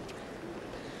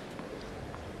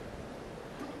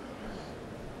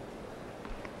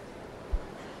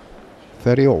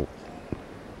 Federer.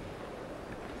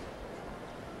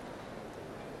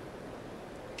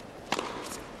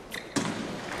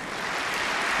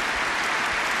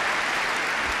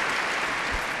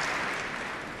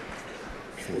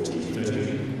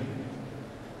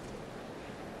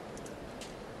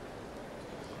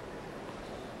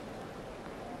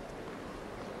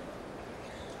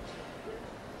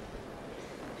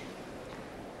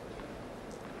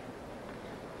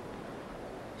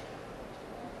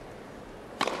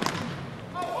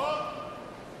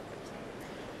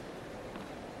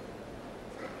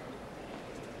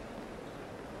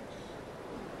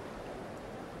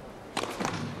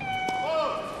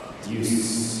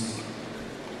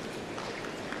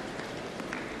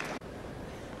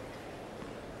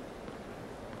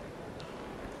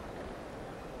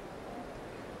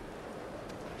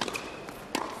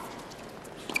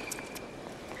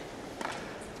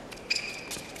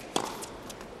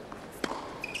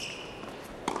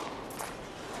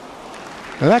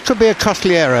 Now that could be a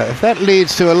costly error. If that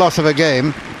leads to a loss of a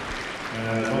game,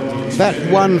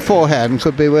 that one forehand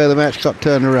could be where the match got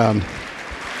turned around.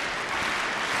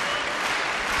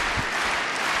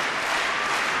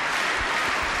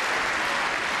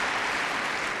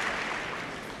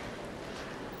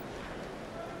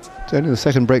 It's only the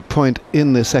second break point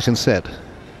in the second set.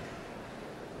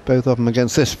 Both of them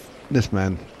against this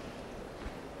man.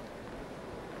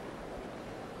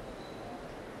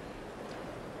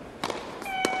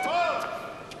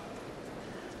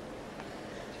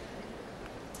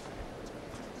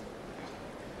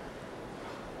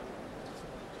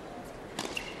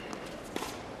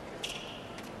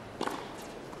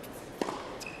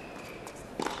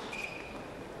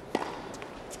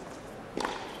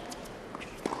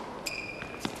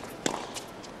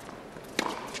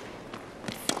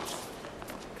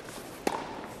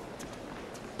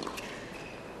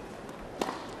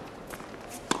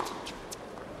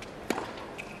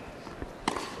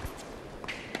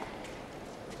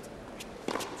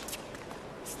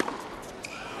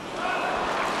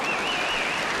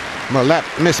 Well, that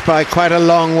missed by quite a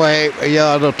long way, a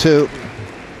yard or two.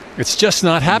 It's just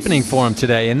not happening for him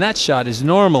today, and that shot is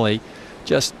normally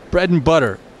just bread and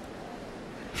butter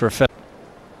for Federer.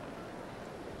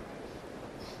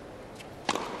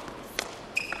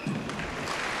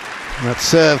 That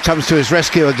serve comes to his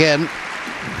rescue again.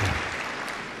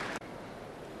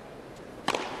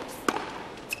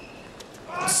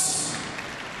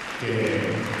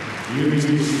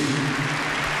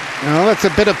 Well, that's a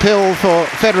bitter pill for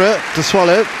Federer to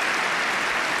swallow.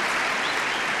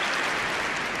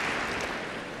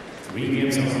 3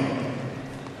 games on.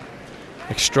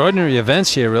 Extraordinary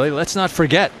events here, really. Let's not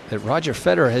forget that Roger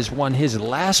Federer has won his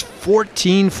last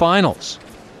 14 finals.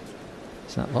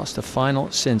 He's not lost a final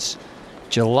since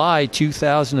July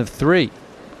 2003.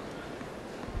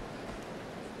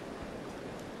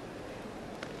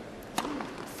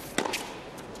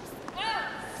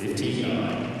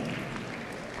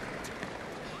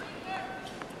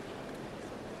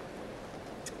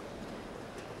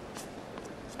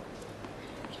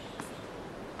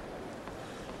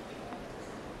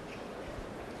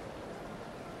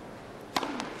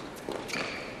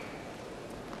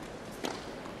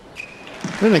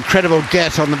 An incredible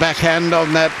get on the backhand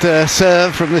on that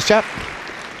serve from this chap.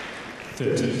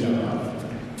 13.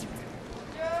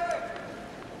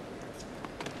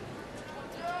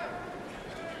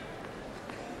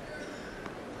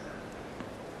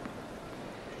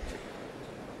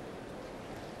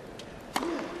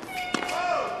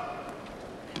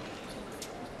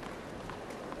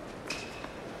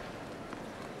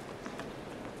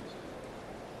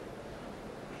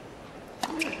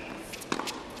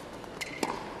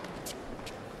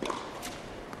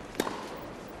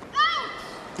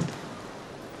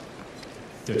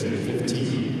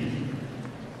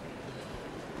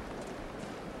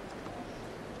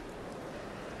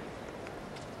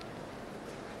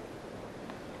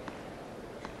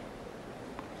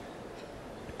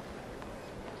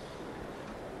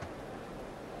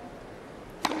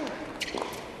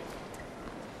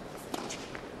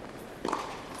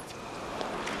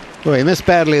 Well, he missed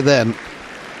badly then.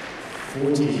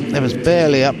 That was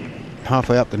barely up,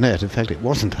 halfway up the net. In fact, it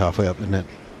wasn't halfway up the net.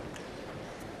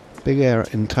 Big error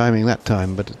in timing that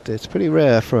time, but it's pretty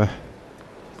rare for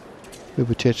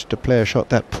Ljubicic to play a shot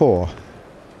that poor.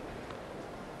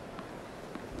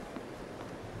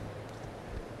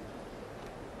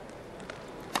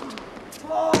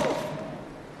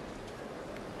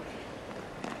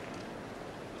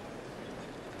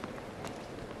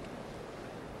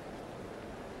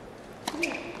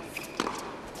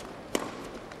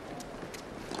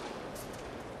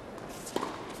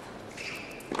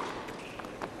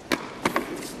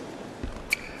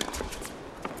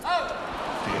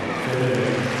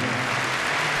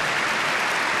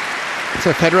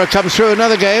 So Federer comes through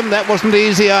another game. That wasn't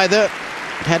easy either.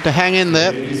 Had to hang in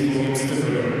there.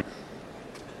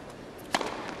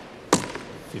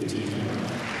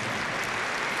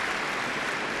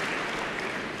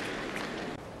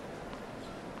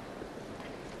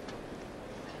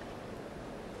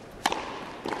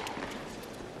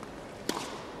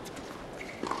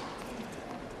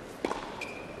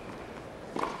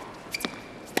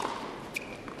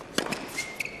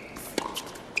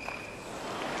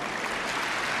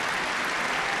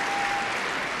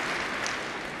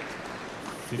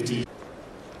 15.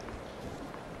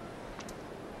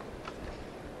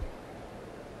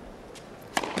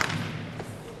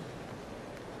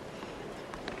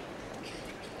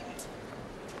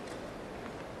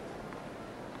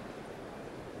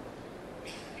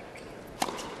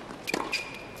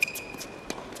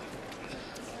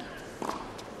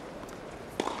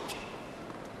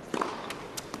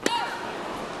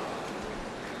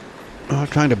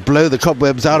 Trying to blow the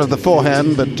cobwebs out of the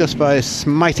forehand, but just by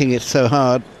smiting it so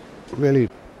hard, really.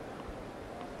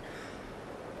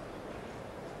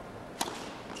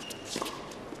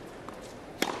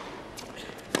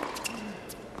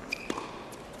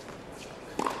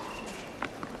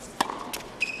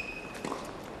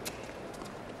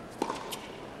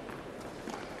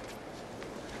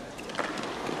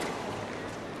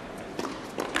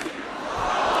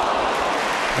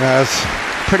 That's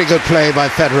pretty good play by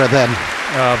Federer then.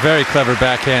 Very clever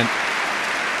backhand.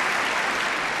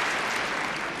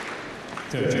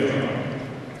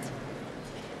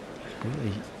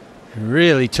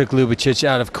 Really took Ljubicic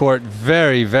out of court.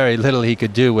 Very, very little he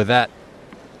could do with that.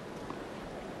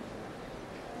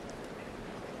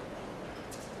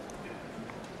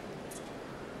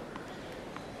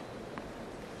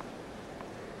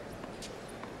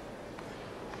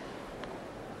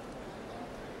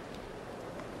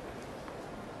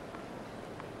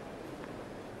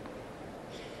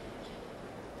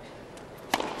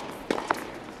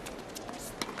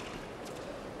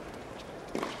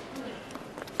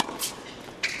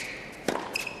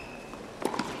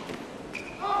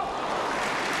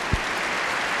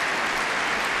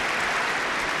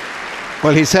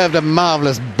 Well, he served a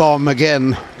marvellous bomb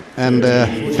again, and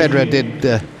Federer did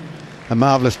a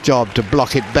marvellous job to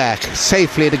block it back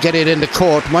safely to get it into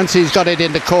court. Once he's got it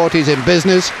into court, he's in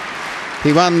business.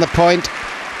 He won the point,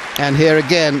 and here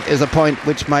again is a point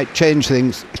which might change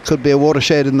things. It could be a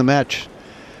watershed in the match,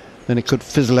 then it could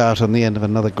fizzle out on the end of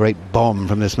another great bomb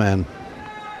from this man.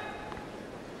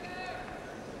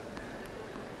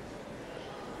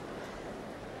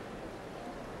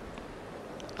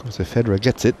 Of course, if Federer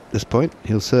gets it at this point,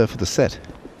 he'll serve for the set.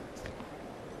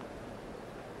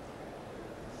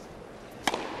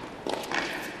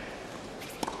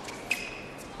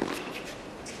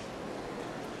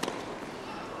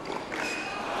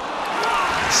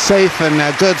 Safe and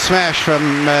a good smash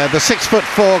from the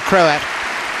 6'4" Croat.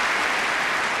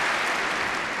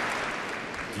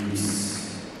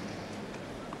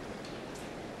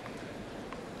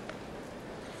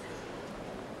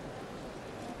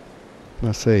 I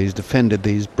must say he's defended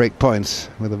these break points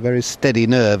with a very steady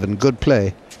nerve and good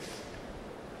play.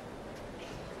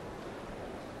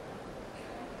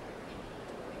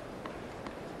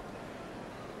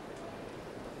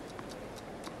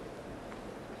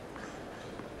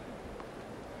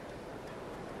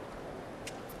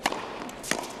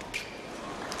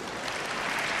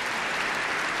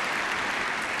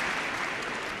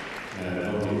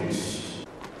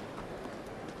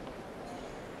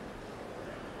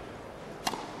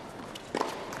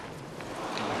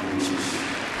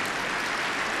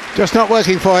 Just not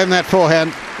working for him, that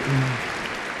forehand.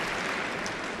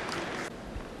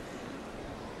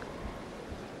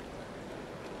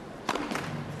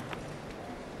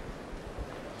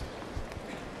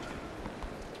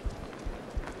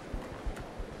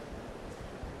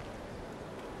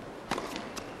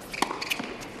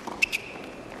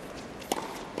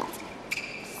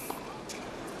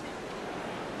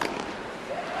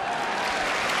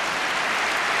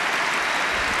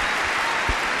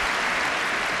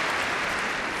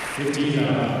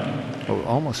 Oh,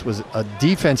 almost was a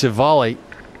defensive volley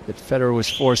that Federer was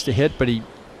forced to hit, but he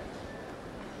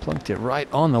plunked it right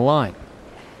on the line.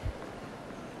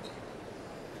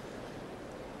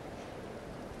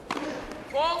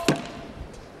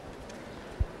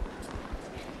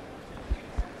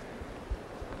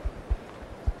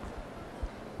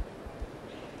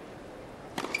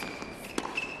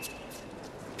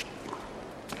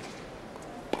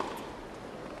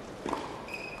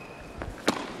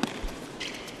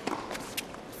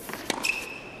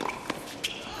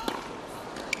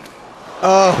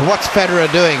 Oh, what's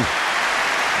Federer doing?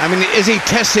 I mean, is he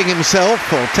testing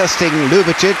himself or testing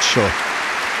Ljubicic? Or?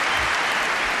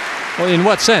 Well, in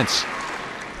what sense?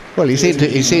 Well, he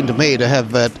seemed to me to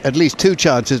have at least two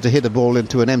chances to hit a ball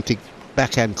into an empty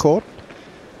backhand court.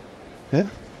 Yeah.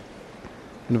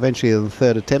 And eventually, on the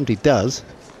third attempt, he does.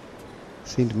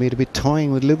 Seemed to me to be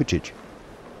toying with Ljubicic.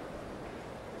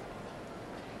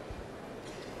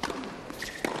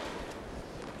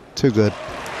 Too good.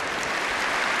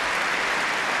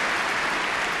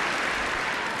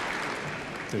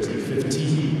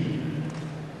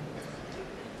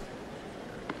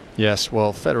 Yes,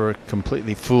 well, Federer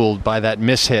completely fooled by that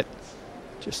mishit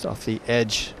just off the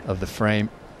edge of the frame.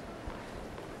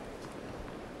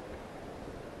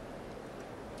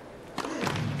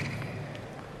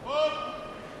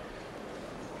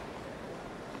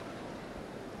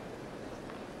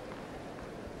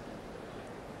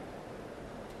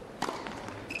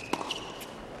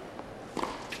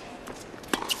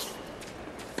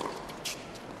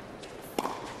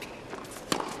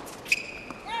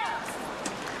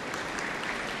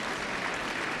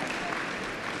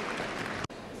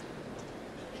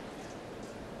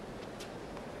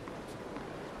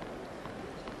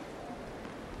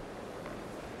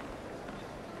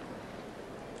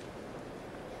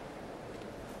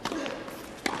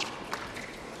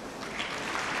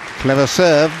 Clever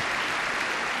serve.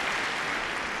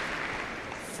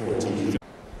 40.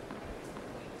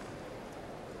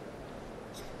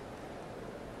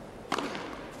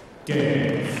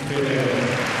 Game.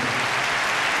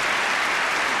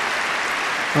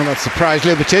 Well, that surprised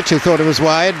Ljubicic, who thought it was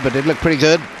wide, but it looked pretty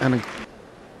good. And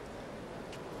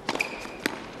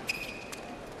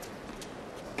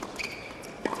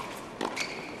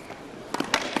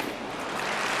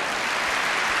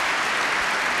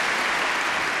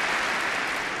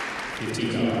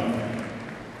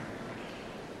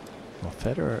Well,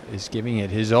 Federer is giving it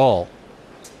his all.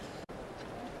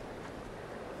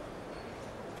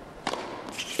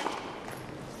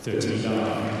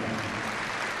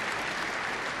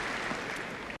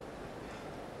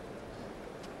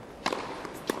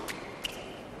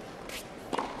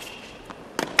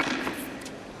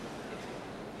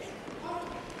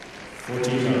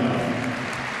 49.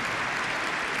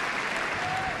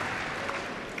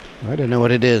 I don't know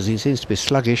what it is. He seems to be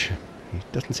sluggish. He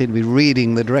doesn't seem to be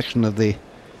reading the direction of the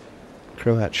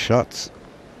Croat shots.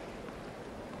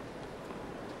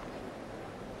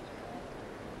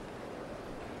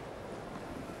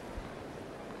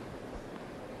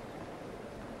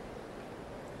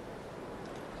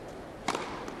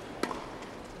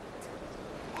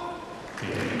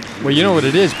 Well, you know what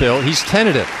it is, Bill? He's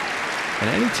tentative. And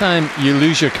anytime you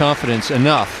lose your confidence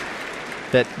enough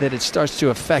that it starts to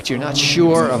affect, you're not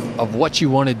sure of what you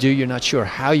want to do, you're not sure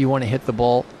how you want to hit the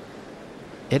ball,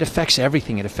 it affects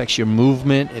everything. It affects your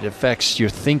movement, it affects your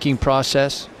thinking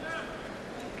process.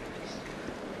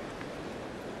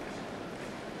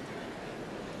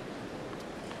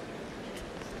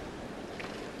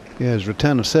 Yeah, his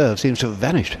return of serve seems to have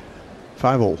vanished.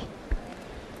 5-all.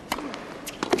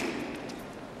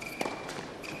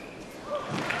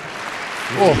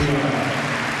 Oh.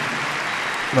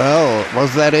 Well,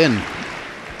 was that in?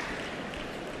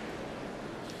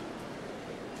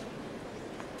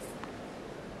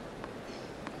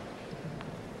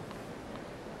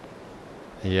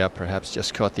 Yeah, perhaps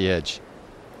just caught the edge.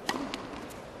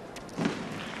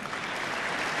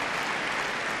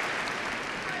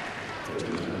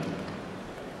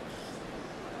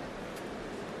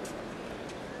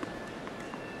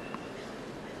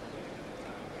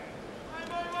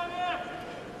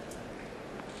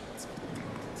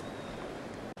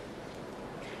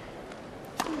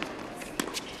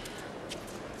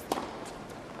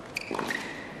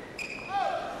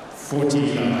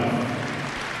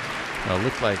 Well, it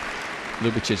looked like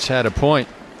Ljubicic had a point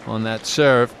on that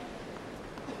serve.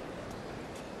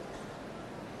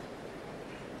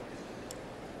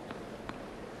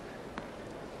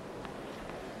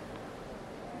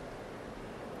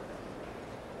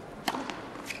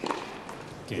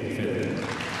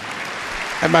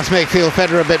 That must make feel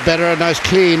Federer a bit better. A nice,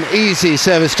 clean, easy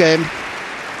service game.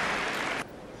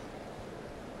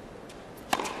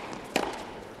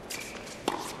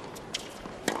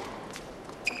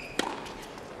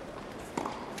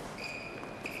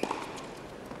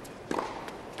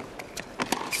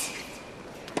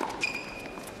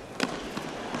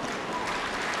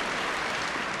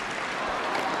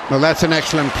 Well, that's an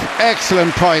excellent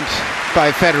point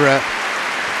by Federer.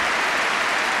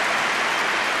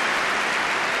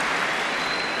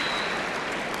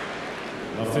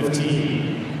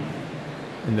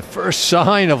 And the first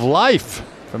sign of life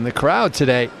from the crowd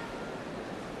today.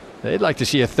 They'd like to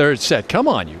see a third set. Come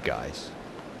on, you guys.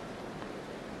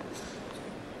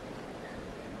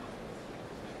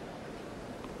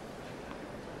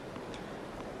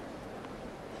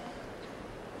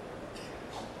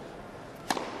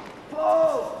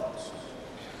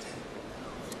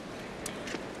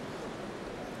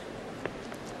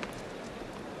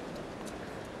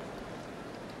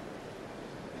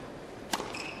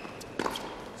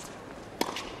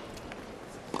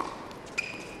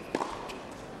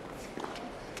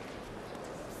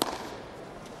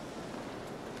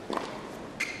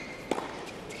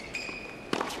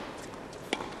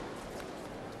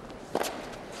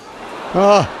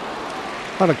 Oh,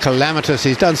 what a calamitous.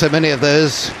 He's done so many of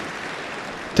those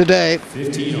today.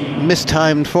 15.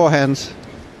 Mistimed forehands.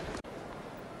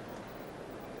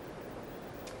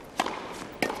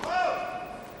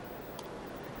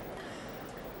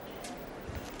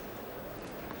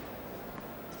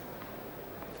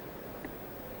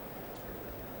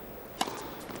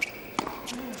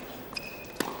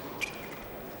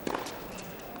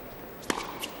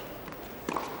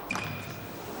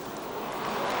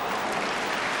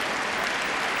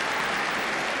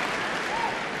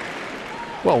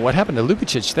 Well, what happened to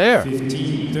Ljubicic there?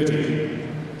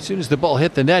 15-30. As soon as the ball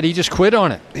hit the net, he just quit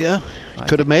on it. Yeah, he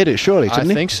could have made it, surely, I couldn't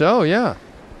he? think so, yeah.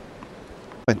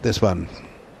 Went this one.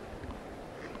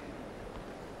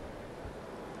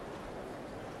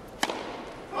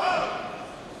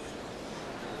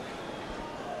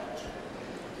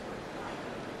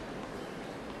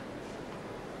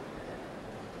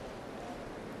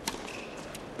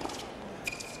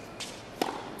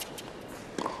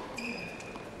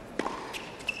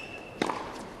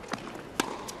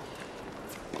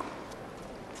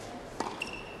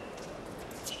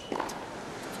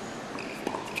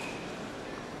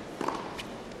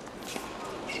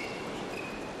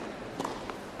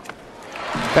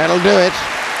 That'll do it.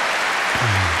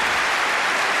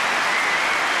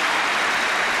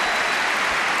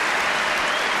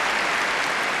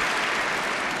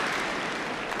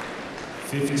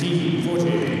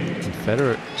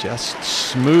 Federer just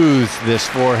smoothed this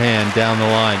forehand down the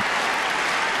line.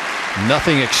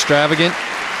 Nothing extravagant.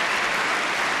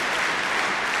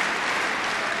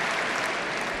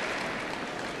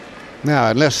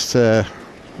 Now, unless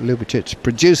Ljubicic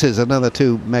produces another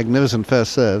two magnificent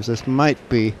first serves, this might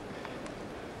be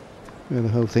where the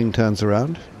whole thing turns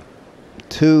around.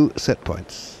 2 set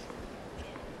points.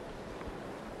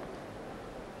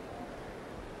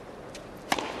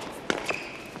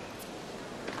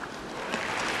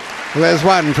 Well, there's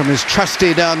one from his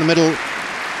trusty down the middle.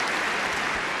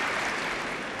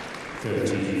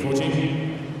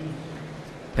 13-14.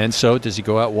 And so, does he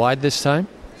go out wide this time?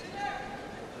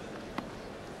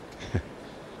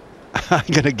 I'm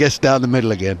going to guess down the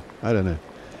middle again. I don't know.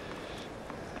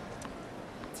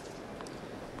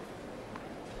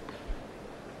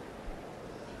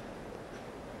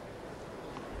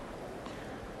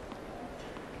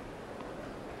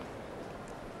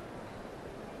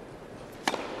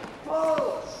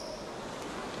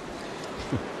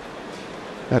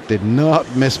 That did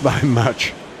not miss by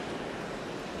much.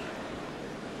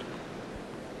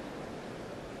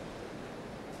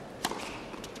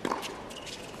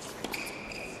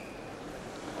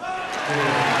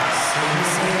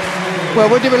 Well,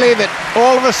 would you believe it?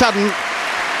 All of a sudden,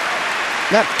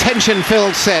 that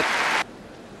tension-filled set.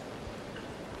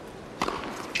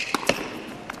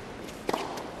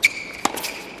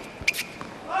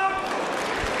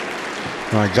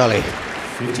 My golly.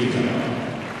 15.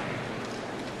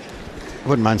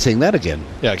 Wouldn't mind seeing that again.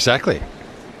 Yeah, exactly.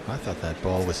 I thought that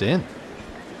ball was in.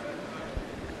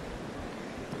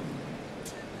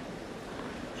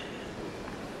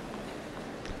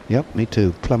 Yep, me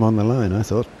too. Plumb on the line, I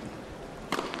thought.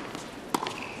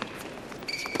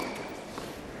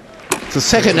 It's the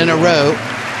second in a row,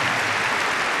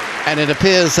 and it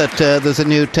appears that there's a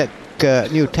new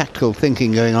tactical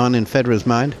thinking going on in Federer's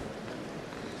mind.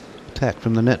 Attack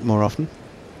from the net more often.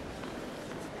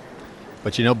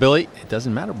 But you know, Billy, it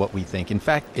doesn't matter what we think. In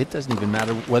fact, it doesn't even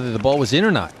matter whether the ball was in or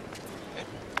not.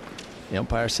 The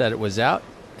umpire said it was out,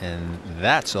 and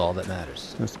that's all that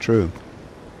matters. That's true.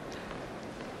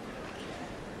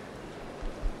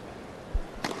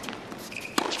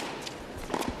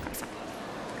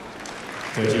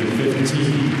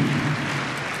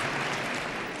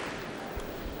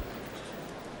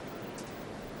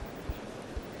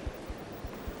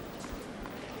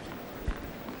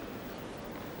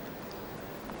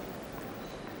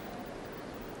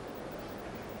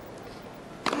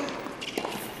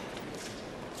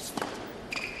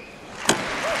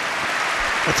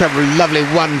 That's a lovely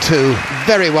 1-2,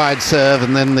 very wide serve,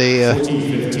 and then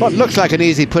the what looks like an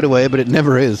easy put away, but it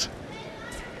never is.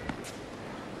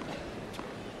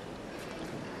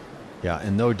 Yeah,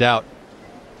 and no doubt,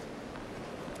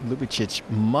 Ljubicic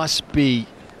must be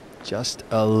just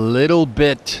a little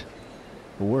bit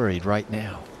worried right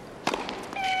now.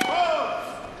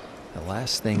 The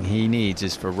last thing he needs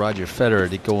is for Roger Federer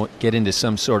to get into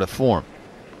some sort of form.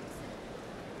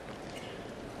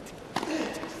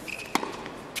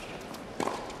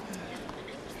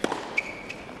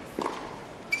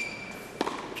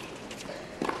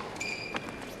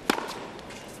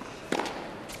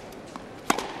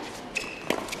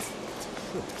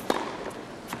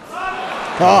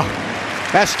 Oh,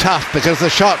 that's tough because the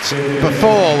shots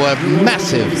before were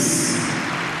massive.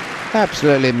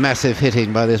 Absolutely massive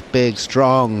hitting by this big,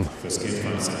 strong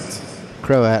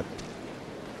Croat.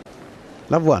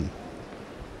 Love one.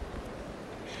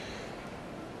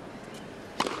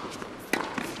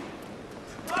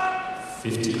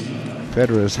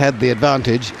 Federer's had the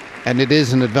advantage, and it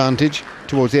is an advantage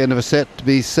towards the end of a set to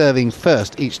be serving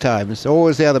first each time. It's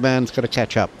always the other man's got to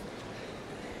catch up.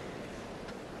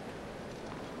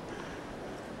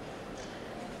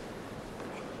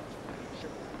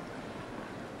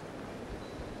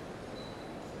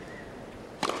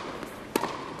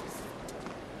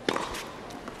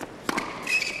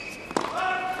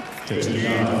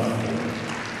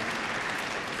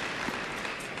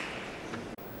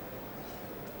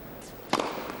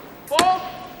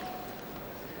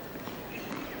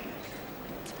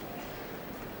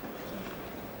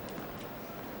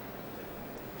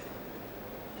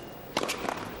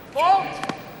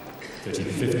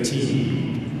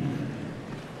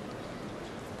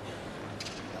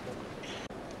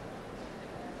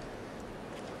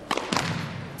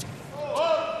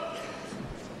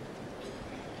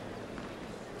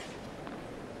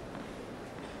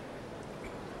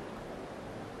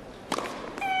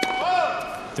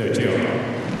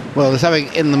 Well, there's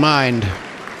something in the mind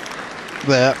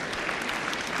there.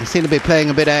 They seem to be playing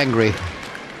a bit angry.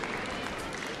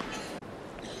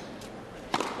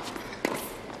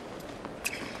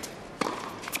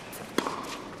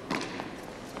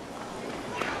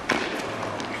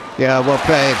 Yeah, well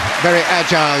played. Very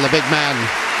agile, the big man.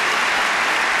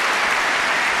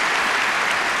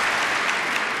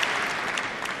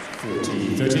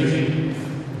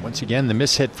 40-13. Once again, the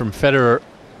mishit from Federer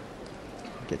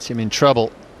gets him in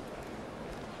trouble.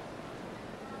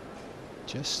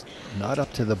 Just not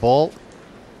up to the ball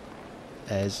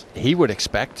as he would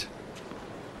expect.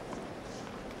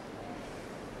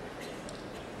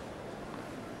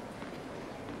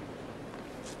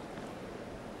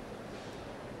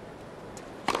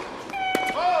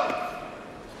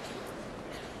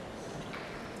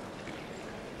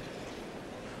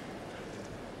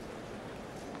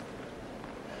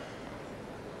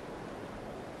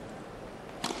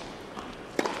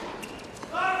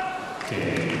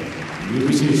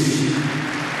 Ljubicic.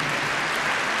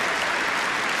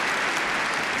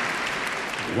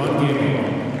 1 game on.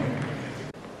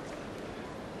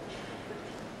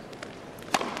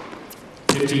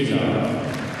 15 love.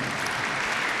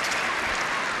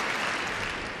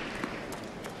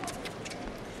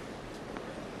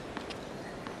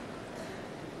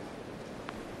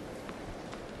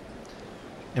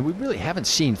 And we really haven't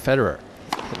seen Federer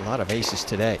hit a lot of aces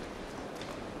today.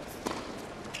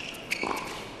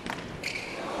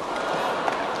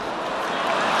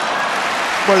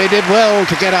 Well, he did well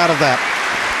to get out of that.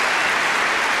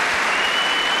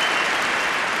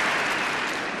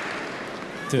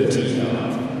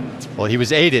 Well, he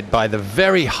was aided by the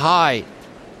very high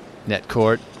net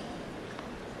court.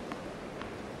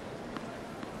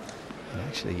 And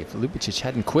actually, if Ljubicic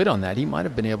hadn't quit on that, he might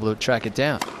have been able to track it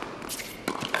down.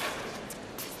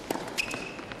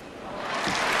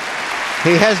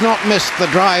 He has not missed the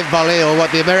drive volley, or what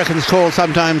the Americans call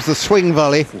sometimes the swing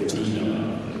volley.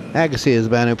 Agassi is the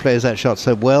man who plays that shot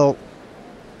so well.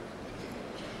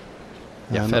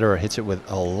 Yeah, Federer hits it with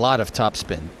a lot of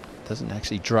topspin. Doesn't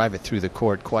actually drive it through the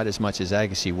court quite as much as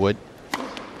Agassi would.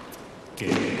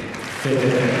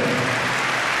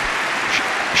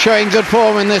 Showing good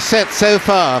form in this set so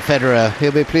far, Federer.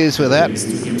 He'll be pleased with that.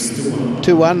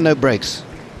 2-1, no breaks.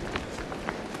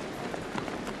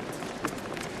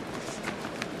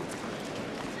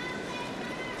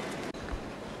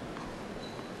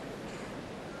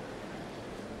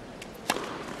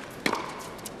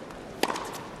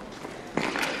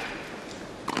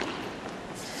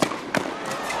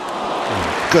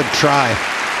 Good try.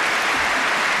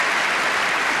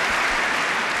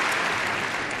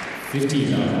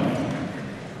 15 love.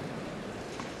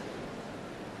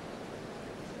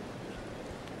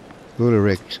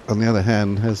 Ulrich, on the other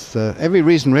hand, has every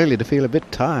reason really to feel a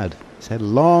bit tired. He's had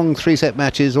long 3-set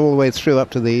matches all the way through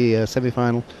up to the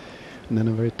semi-final, and then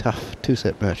a very tough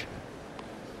 2-set match.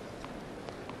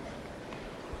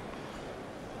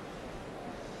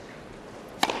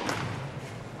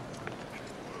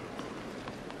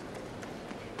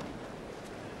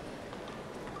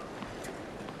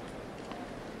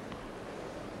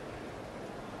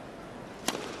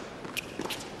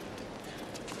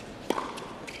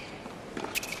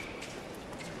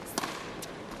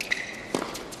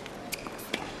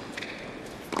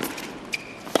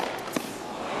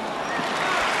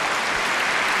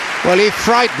 Well, he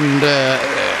frightened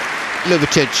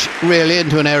Ljubicic really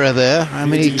into an error there. I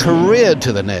mean, he careered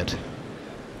to the net.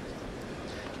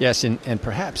 Yes, and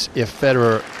perhaps if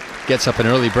Federer gets up an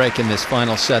early break in this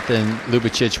final set, then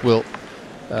Ljubicic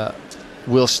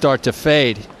will start to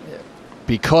fade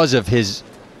because of his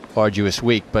arduous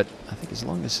week. But I think as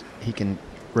long as he can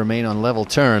remain on level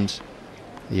terms,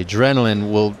 the adrenaline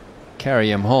will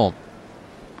carry him home.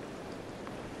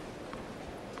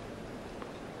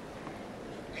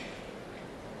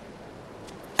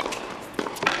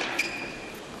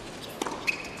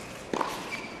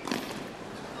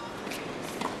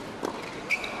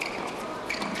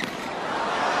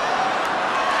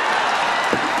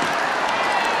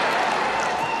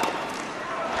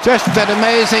 Just that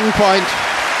amazing point.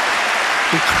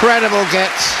 Incredible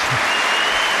gets.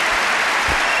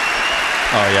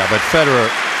 Oh yeah, but Federer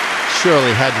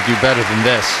surely had to do better than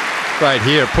this. Right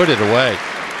here, put it away.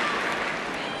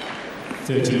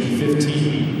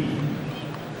 13-15.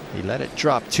 He let it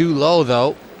drop too low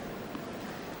though,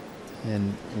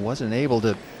 and wasn't able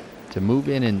to move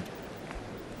in and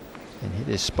hit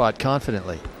his spot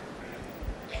confidently.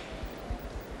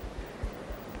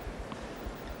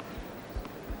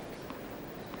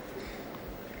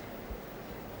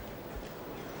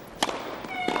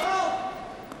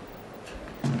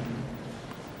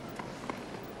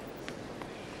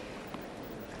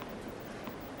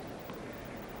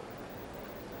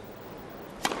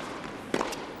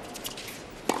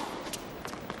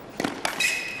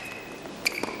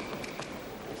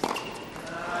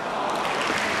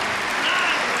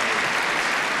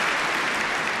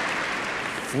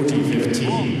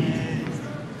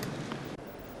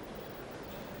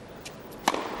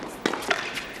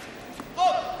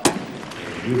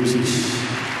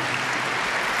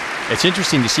 It's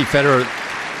interesting to see Federer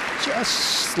just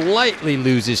slightly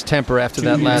lose his temper after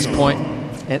that last point.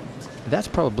 And that's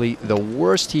probably the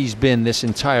worst he's been this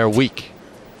entire week.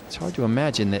 It's hard to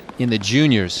imagine that in the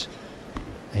juniors,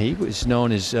 he was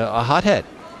known as a hothead.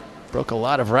 Broke a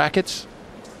lot of rackets.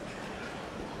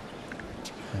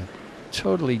 A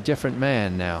totally different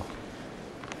man now.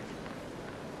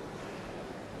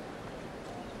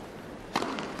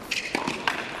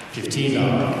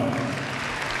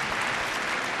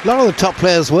 A lot of the top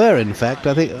players were, in fact.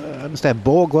 I understand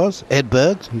Borg was.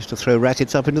 Edberg used to throw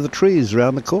rackets up into the trees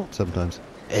around the court sometimes.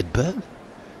 Edberg?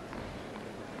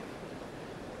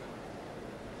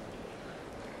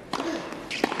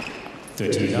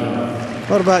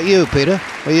 What about you, Peter?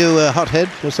 Are you a hothead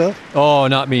yourself? Oh,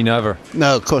 not me, never.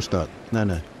 No, of course not.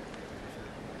 No.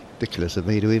 Ridiculous of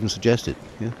me to even suggest it.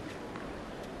 Yeah.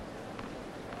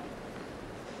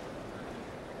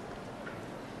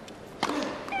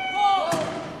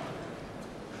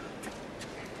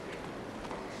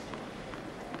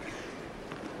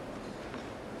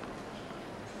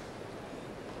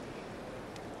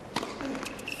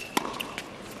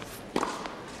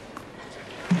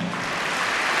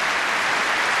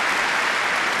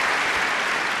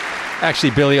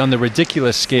 Actually, Billy, on the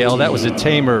ridiculous scale, that was a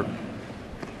tamer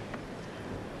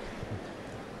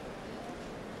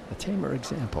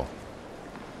example.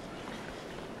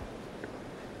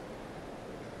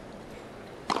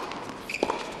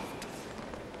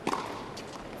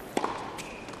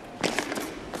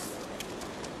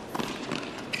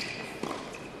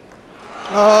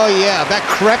 Oh, yeah, that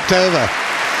crept over.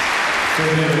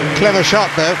 Clever shot,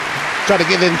 though. Try to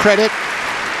give him credit.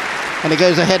 And he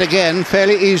goes ahead again,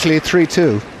 fairly easily,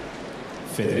 3-2.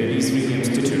 Federer is 3 games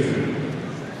to 2.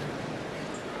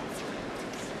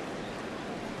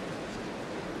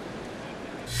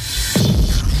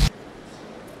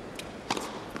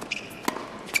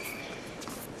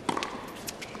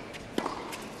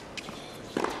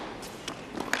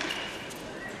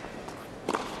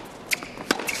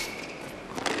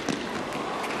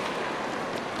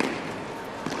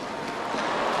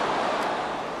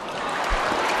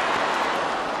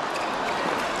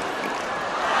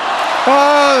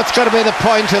 Oh, it's got to be the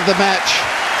point of the match.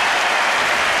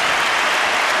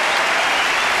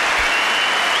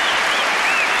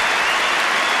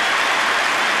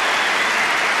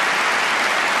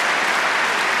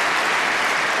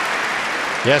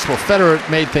 Yes, well, Federer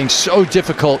made things so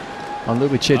difficult on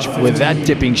Ljubicic with that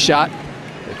dipping shot.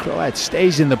 The Croat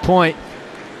stays in the point,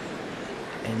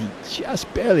 and he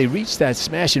just barely reached that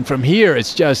smash. And from here,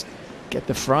 it's just get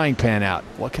the frying pan out.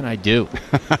 What can I do?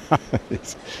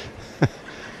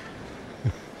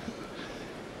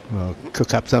 Well,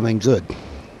 cook up something good.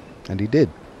 And he did.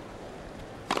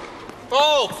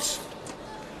 Fault!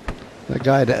 That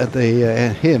guy at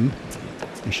the him,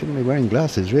 he shouldn't be wearing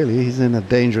glasses, really. He's in a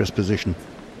dangerous position.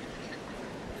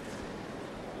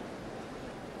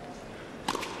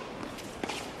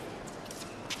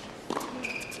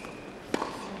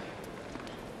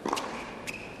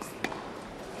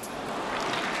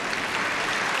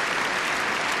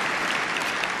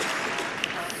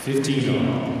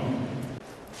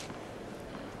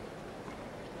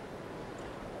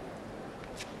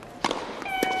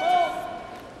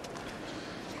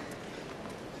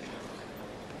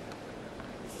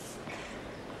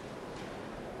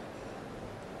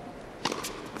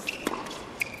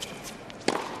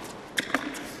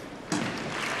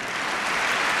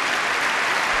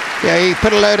 Yeah, he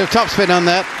put a load of topspin on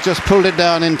that, just pulled it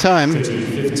down in time.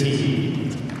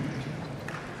 15.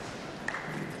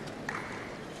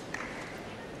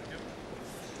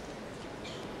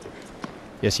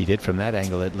 Yes, he did. From that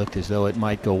angle, it looked as though it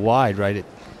might go wide right at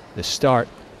the start.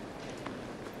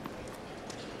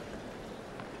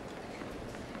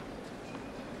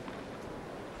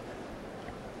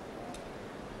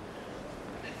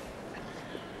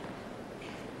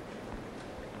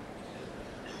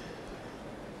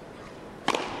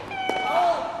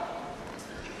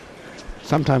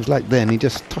 Sometimes like then, he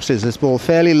just tosses this ball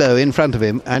fairly low in front of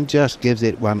him and just gives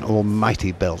it one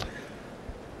almighty belt.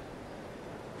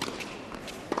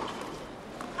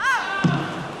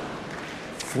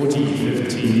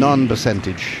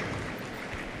 Non-percentage.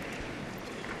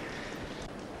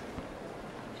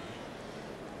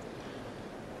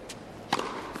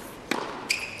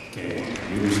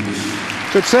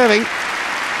 Good serving.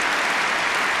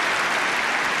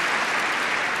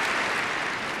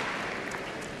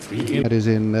 That is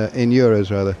in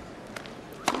euros, rather.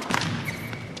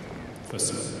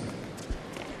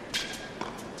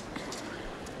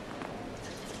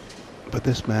 But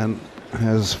this man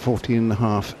has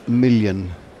 $14.5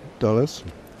 million.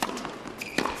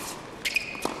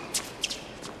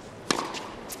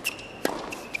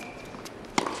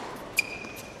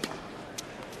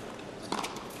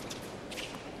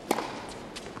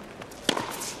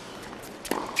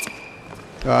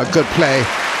 Good play.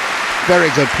 Very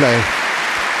good play.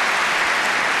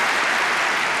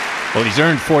 Well, he's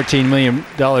earned $14 million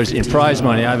in prize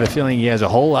money. I have a feeling he has a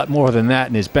whole lot more than that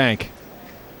in his bank.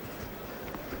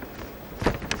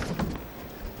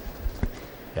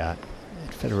 Yeah,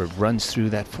 Federer runs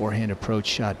through that forehand approach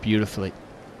shot beautifully.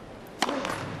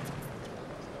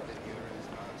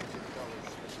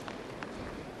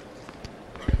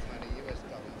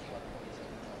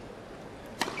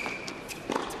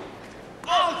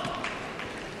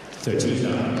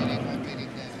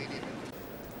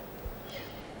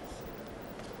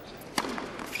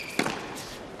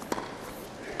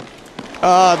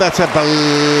 Oh, that's a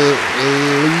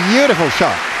beautiful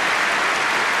shot.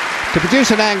 To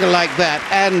produce an angle like that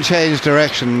and change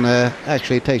direction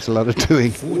actually takes a lot of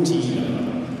doing.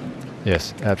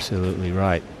 Yes, absolutely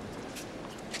right.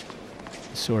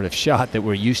 The sort of shot that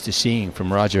we're used to seeing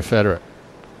from Roger Federer.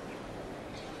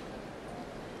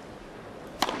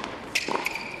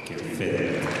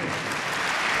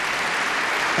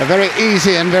 A very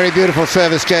easy and very beautiful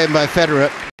service game by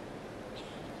Federer.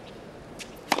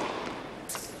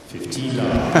 15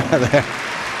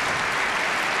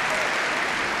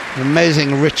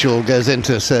 Amazing ritual goes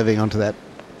into serving onto that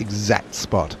exact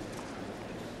spot.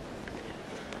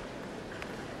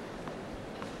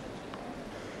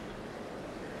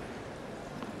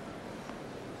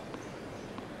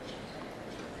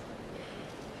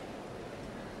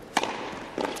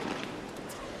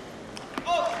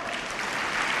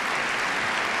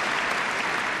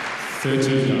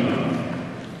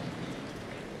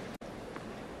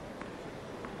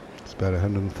 It's about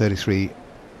 133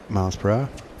 miles per hour.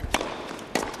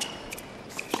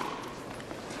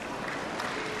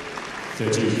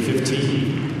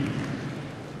 13-15.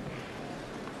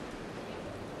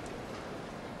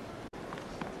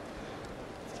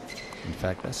 In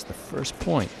fact, that's the first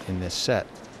point in this set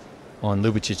on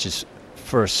Ljubicic's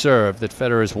first serve that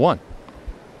Federer has won.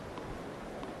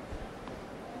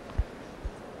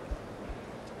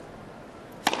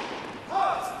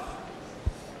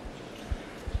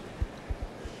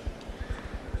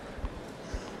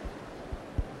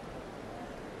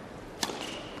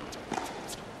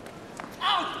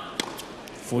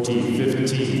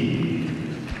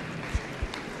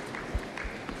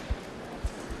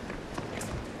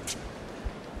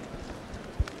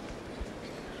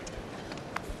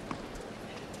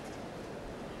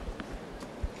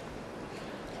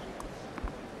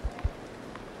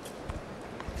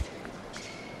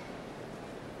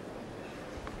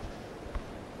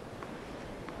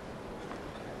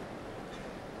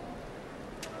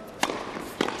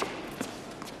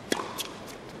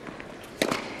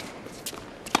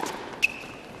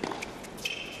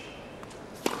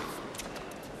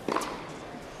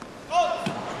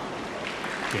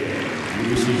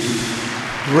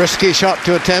 Risky shot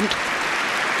to attempt.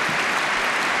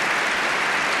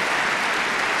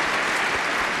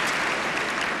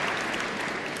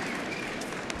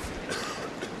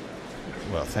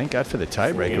 Well, thank God for the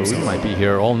tiebreaker. We might be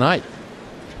here all night.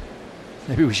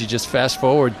 Maybe we should just fast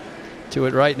forward to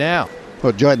it right now.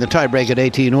 Or join the tiebreak at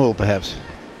 18 all, perhaps.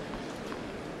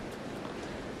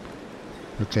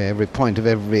 Okay, every point of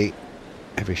every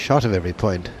shot of every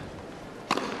point.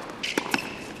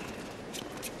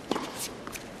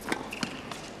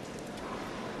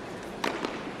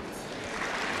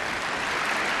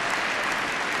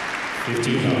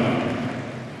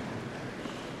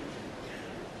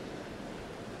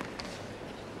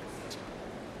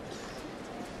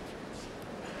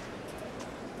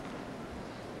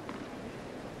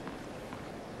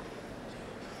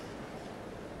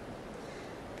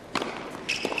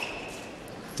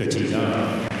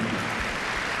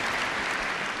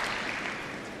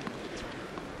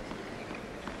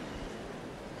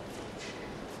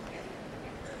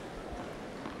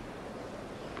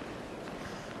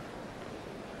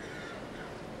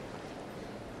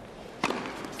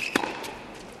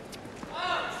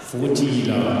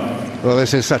 Well,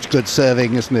 this is such good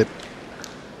serving, isn't it?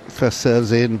 First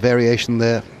serves in, variation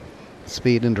there.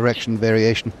 Speed and direction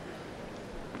variation.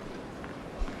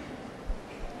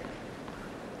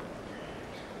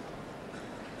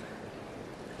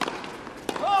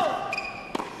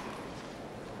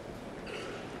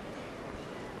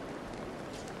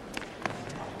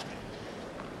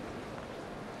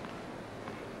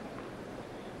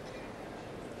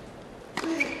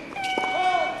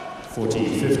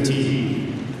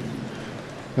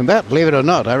 And that, believe it or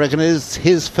not, I reckon is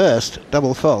his first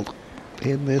double fault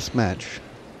in this match.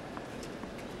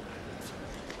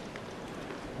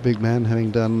 Big man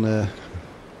having done, I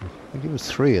think it was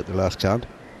 3 at the last count.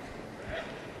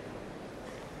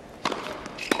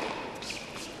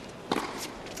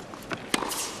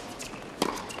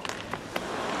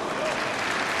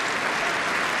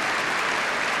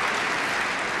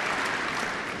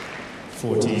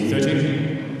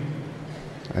 40-30.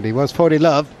 And he was 40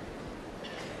 love.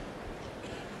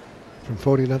 From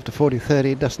 40 love to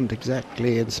 40-30 doesn't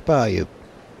exactly inspire you.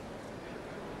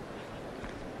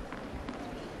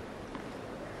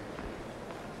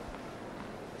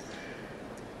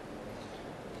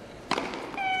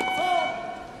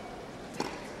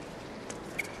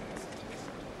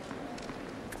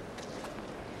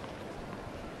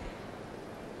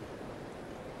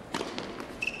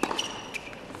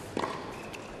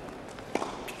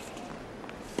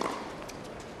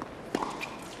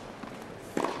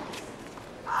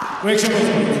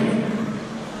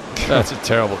 That's a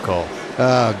terrible call.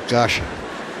 Oh, gosh.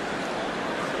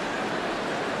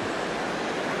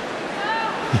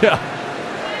 Yeah.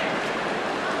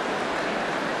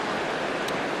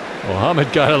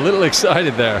 Mohammed got a little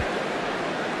excited there.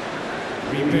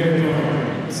 Repair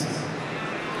points.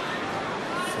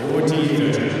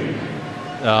 40-30.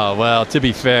 Oh, well, to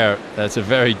be fair, that's a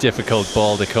very difficult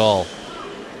ball to call.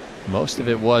 Most of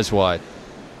it was wide.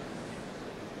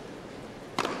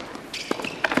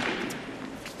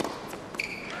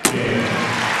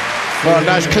 Well,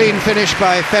 nice clean finish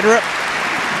by Federer,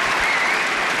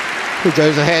 who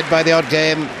goes ahead by the odd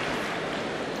game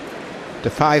to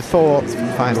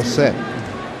 5-4 final set.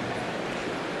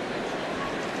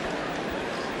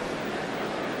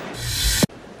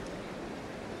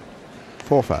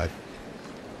 Four-five.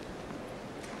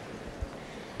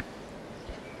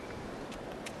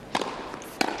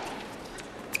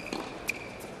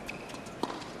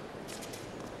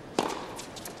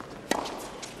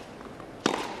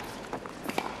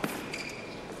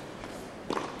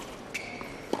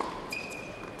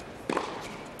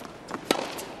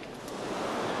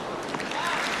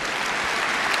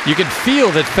 You can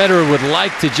feel that Federer would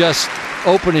like to just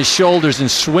open his shoulders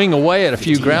and swing away at a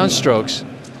few ground strokes,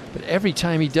 but every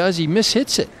time he does, he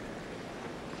mishits it.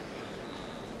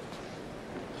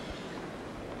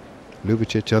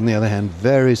 Ljubicic, on the other hand,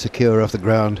 very secure off the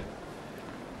ground.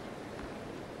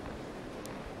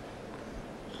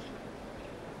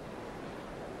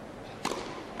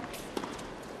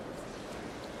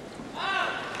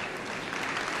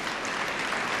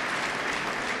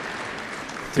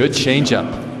 Good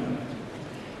changeup.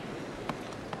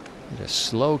 A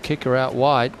slow kicker out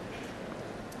wide,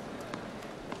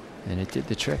 and it did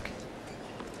the trick.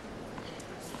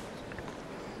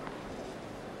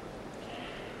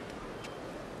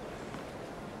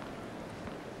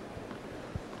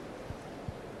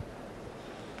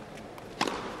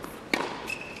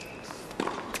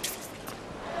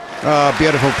 Oh,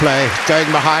 beautiful play,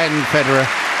 going behind Federer.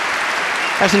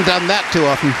 Hasn't done that too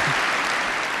often.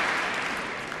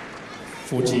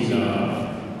 40-love.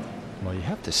 Well, you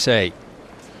have to say,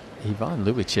 Ivan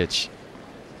Ljubicic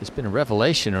has been a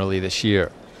revelation early this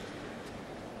year.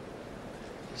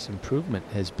 His improvement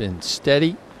has been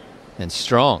steady and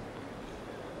strong.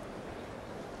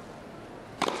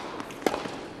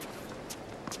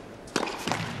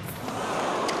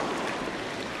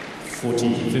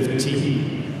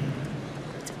 $40-15.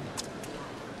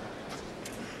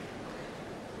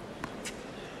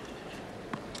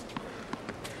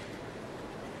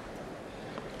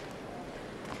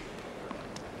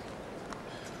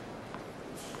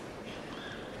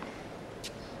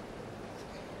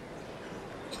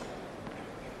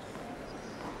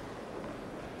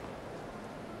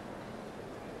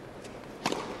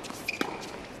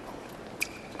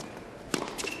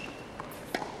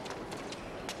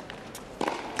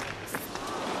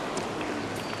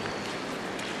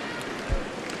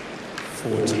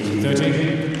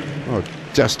 Well,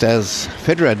 just as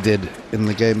Federer did in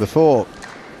the game before,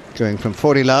 going from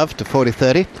 40 love to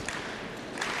 40-30.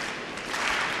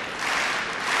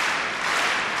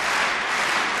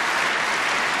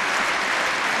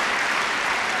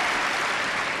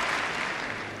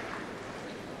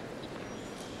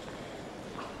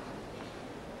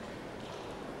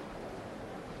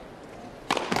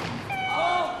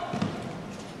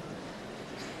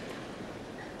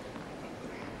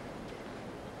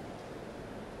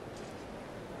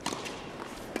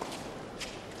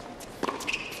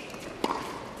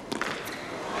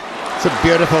 It's a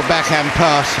beautiful backhand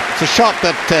pass. It's a shot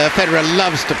that Federer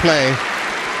loves to play.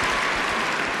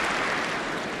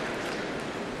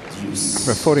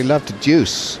 For 40 love to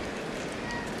deuce.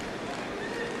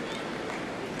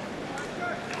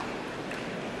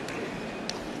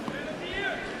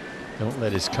 Don't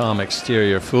let his calm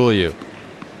exterior fool you.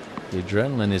 The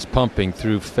adrenaline is pumping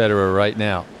through Federer right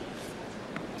now.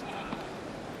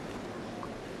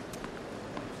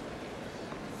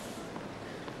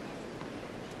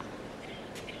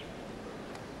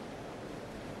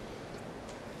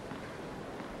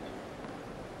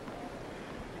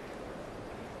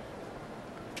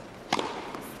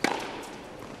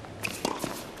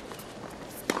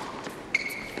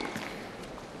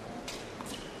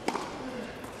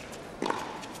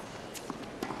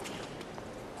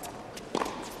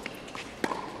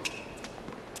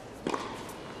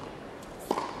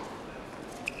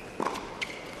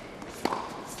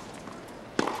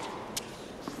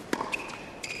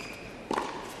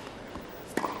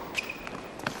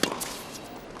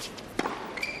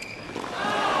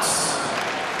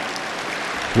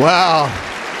 Wow.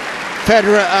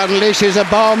 Federer unleashes a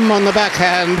bomb on the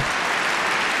backhand.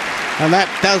 And that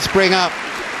does bring up.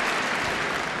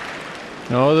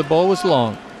 No, the ball was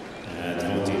long.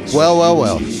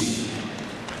 Well.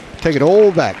 Take it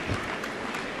all back.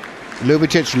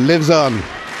 Ljubicic lives on.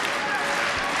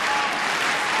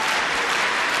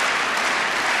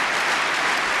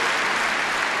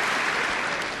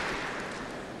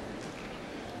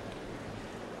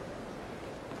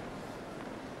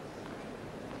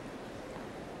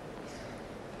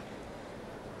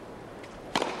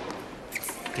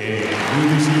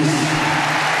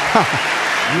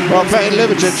 Well played,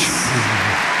 Ljubicic.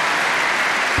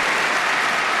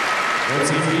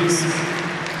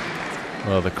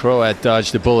 Well, the Croat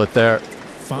dodged a bullet there.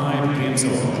 5 games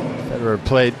over. Federer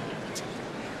played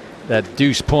that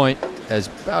deuce point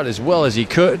about as well as he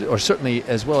could, or certainly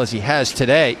as well as he has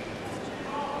today.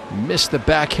 Missed the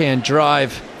backhand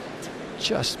drive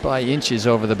just by inches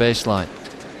over the baseline.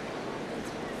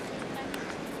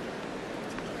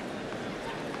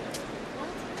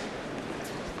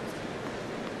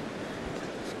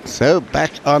 So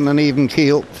back on an even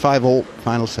keel, 5-all,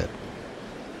 final set.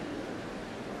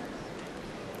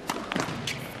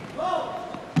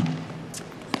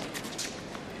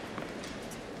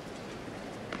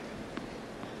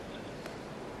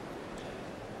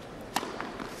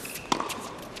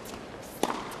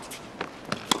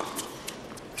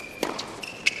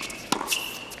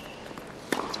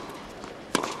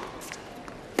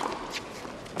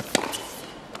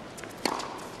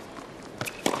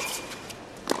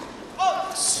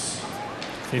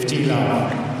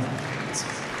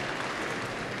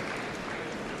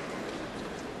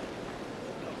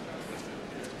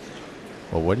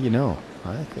 Well, what do you know?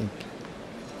 I think...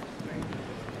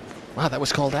 Wow, that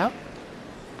was called out?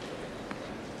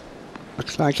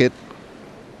 Looks like it.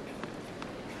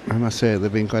 I must say there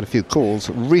have been quite a few calls,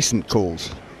 recent calls,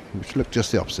 which look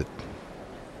just the opposite.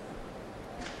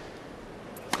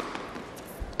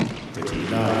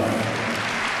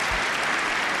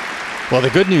 Well, the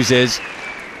good news is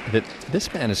that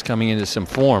this man is coming into some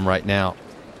form right now.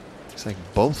 Looks like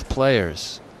both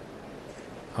players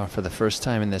are, for the first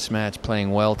time in this match,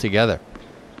 playing well together.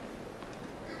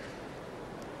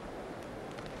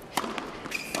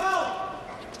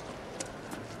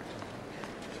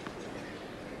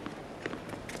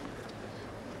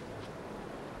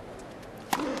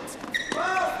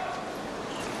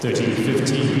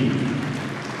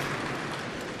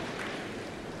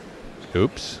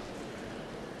 Oops.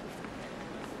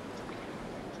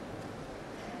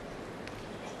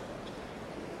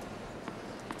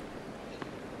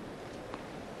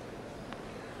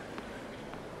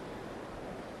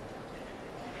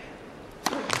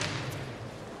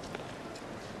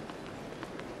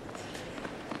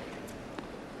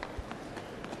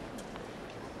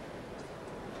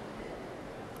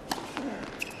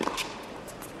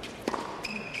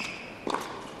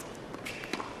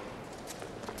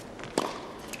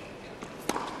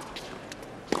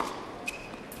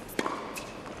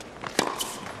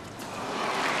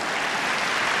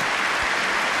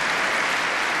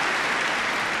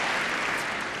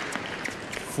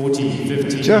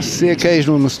 Just the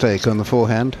occasional mistake on the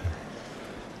forehand.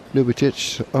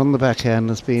 Ljubicic on the backhand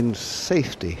has been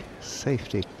safety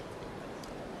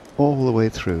all the way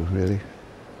through, really.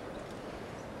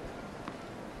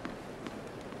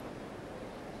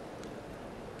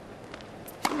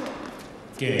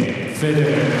 Game,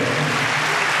 Federer.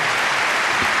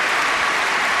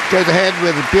 Goes ahead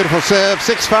with a beautiful serve,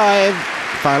 6-5,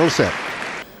 final set.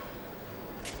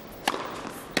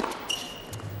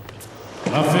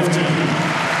 Love 15.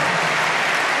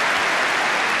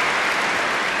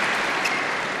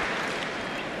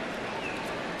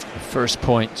 The first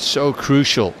point so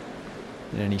crucial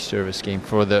in any service game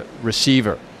for the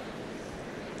receiver.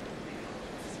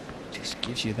 Just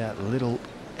gives you that little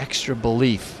extra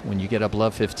belief when you get up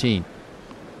love 15.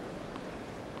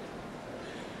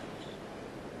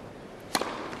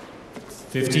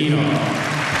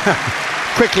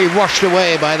 Quickly washed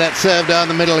away by that serve down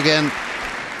the middle again,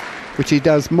 which he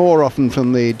does more often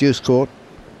from the deuce court.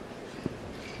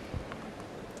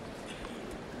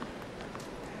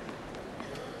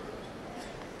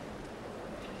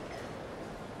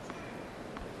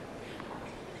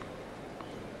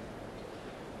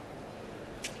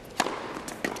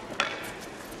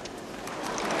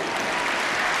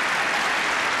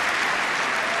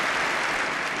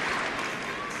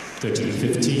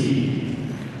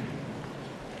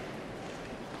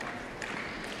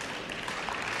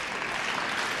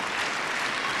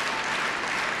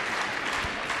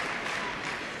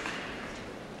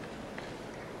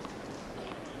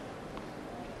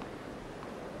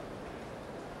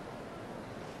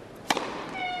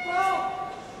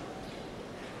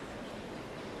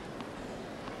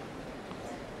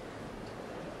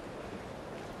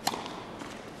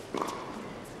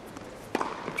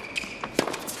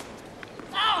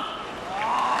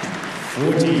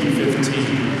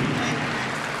 40-15.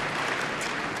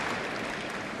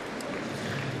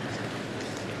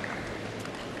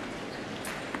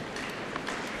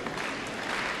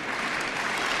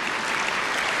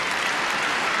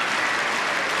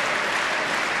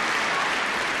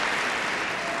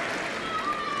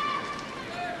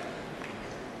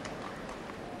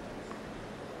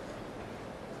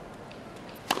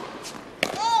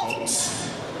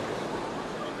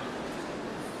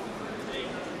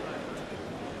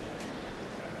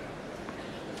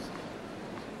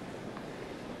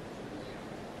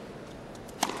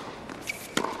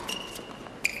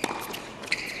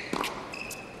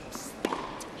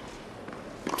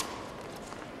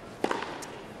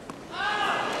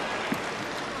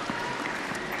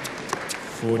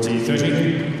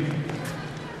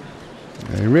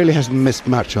 He really hasn't missed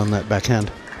much on that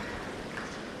backhand.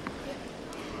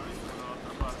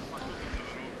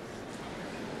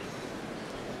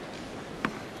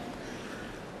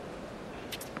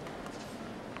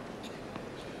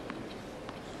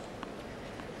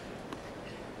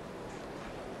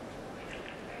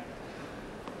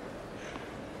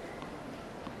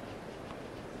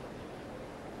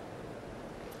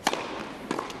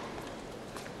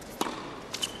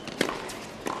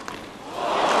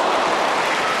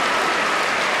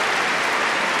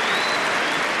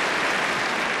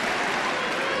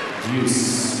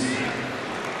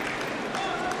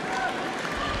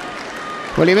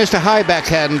 Well, he missed a high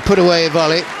backhand put-away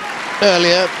volley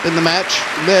earlier in the match.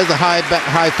 There's a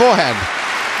high forehand.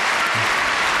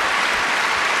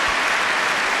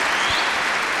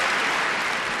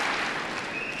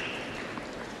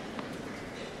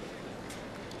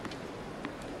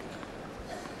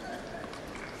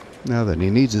 Now then, he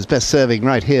needs his best serving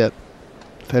right here.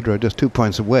 Federer just 2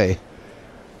 points away.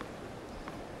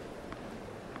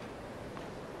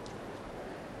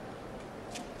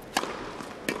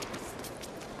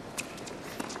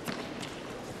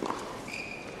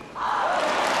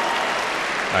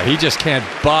 He just can't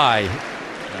buy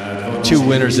 2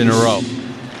 winners in a row.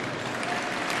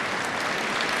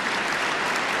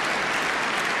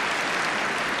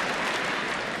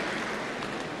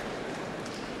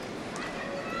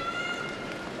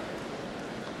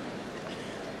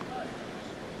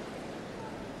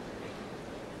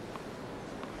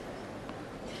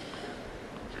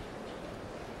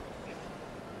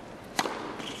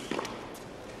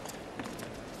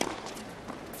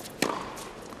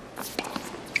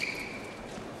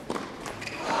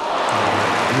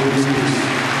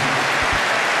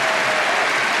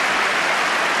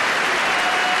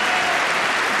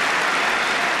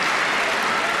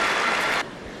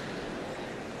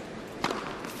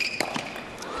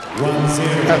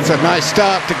 That's a nice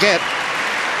start to get.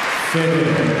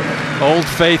 Old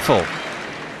Faithful.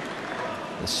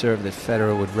 The serve that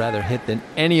Federer would rather hit than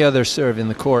any other serve in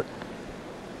the court.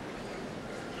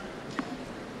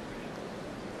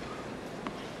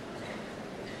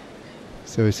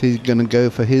 So is he going to go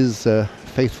for his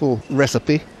faithful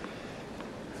recipe?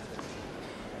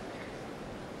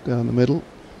 Down the middle.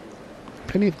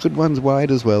 Plenty of good ones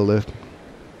wide as well, though.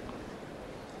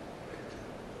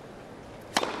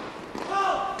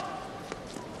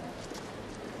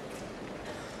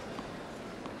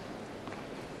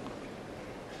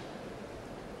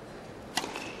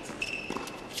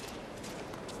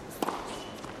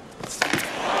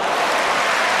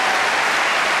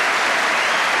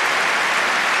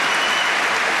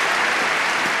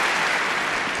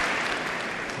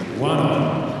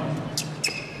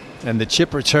 And the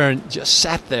chip return just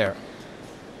sat there.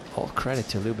 All credit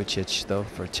to Ljubicic, though,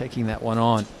 for taking that one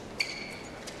on.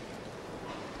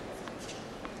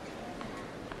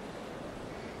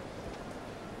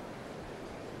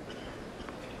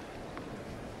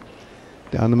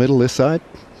 Down the middle this side.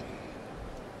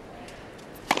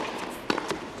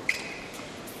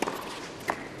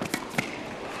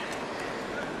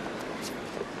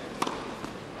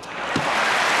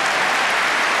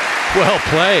 Well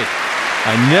played.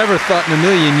 I never thought in a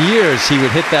million years he would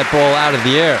hit that ball out of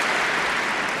the air.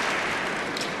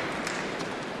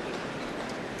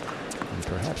 And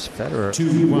perhaps Federer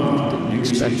didn't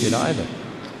expect it either.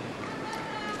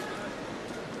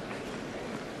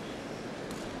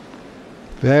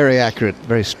 Very accurate,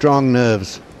 very strong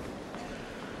nerves.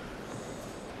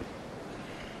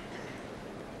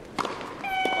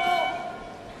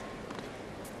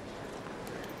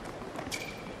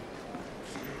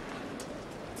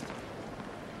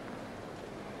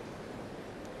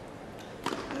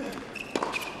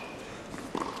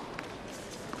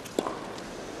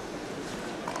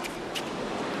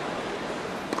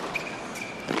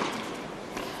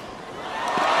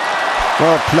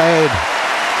 Well played.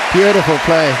 Beautiful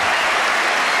play.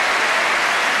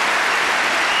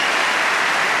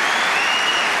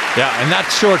 Yeah, and that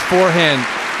short forehand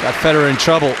got Federer in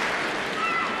trouble.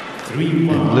 3-1.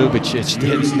 And Ljubicic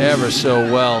did ever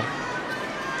so well to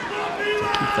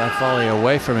keep that volley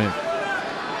away from him.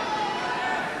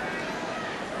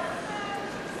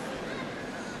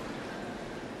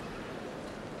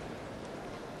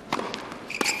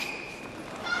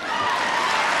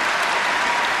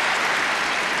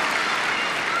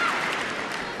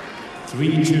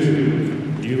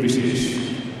 Ljubicic.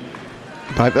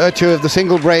 By virtue of the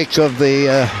single break of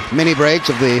the mini break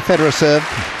of the Federer serve.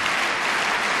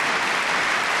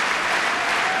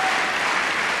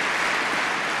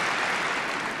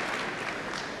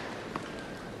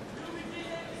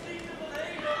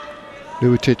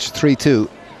 Ljubicic 3-2,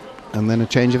 and then a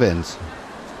change of ends.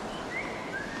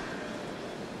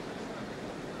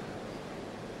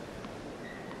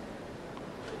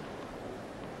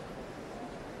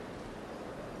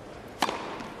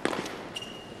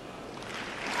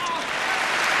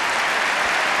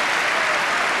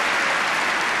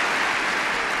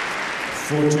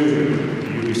 Ljubicic.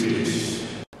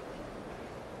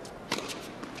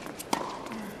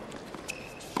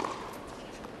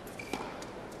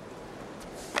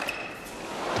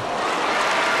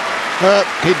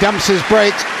 He dumps his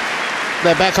break.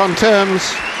 They're back on terms.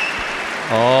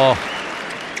 Oh,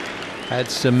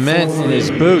 had cement in his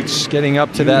boots getting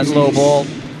up to that low ball.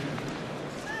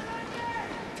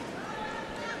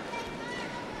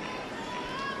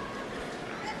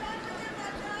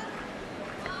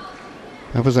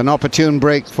 That was an opportune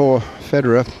break for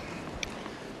Federer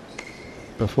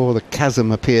before the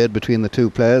chasm appeared between the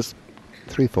two players.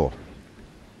 3-4.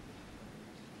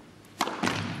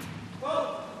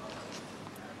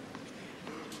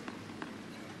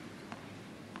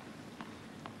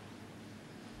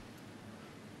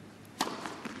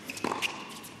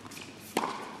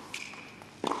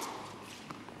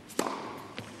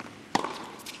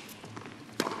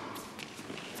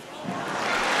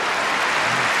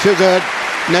 Too good.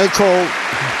 No call.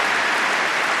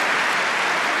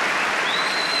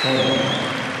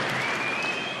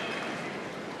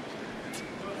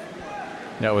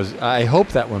 That was. I hope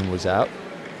that one was out.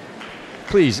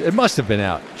 Please, it must have been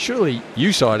out. Surely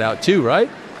you saw it out too, right?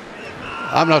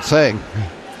 I'm not saying.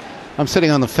 I'm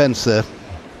sitting on the fence there.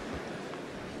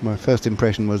 My first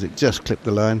impression was it just clipped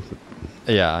the line.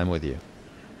 Yeah, I'm with you.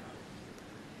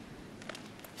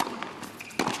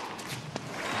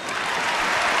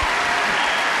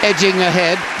 Edging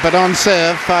ahead, but on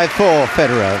serve, 5-4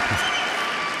 Federer.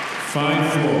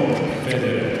 5-4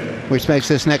 Federer. Which makes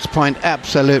this next point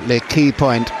absolutely key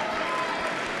point.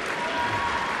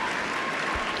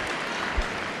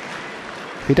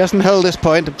 If he doesn't hold this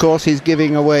point, of course, he's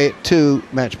giving away 2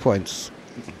 match points.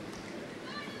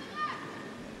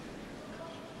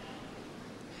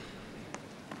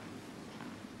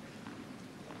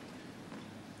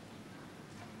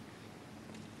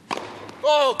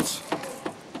 Fault!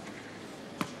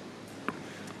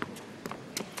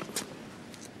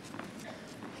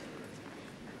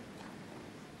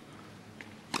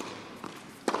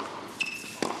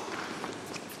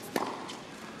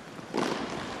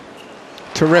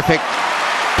 Terrific,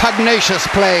 pugnacious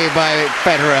play by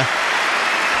Federer.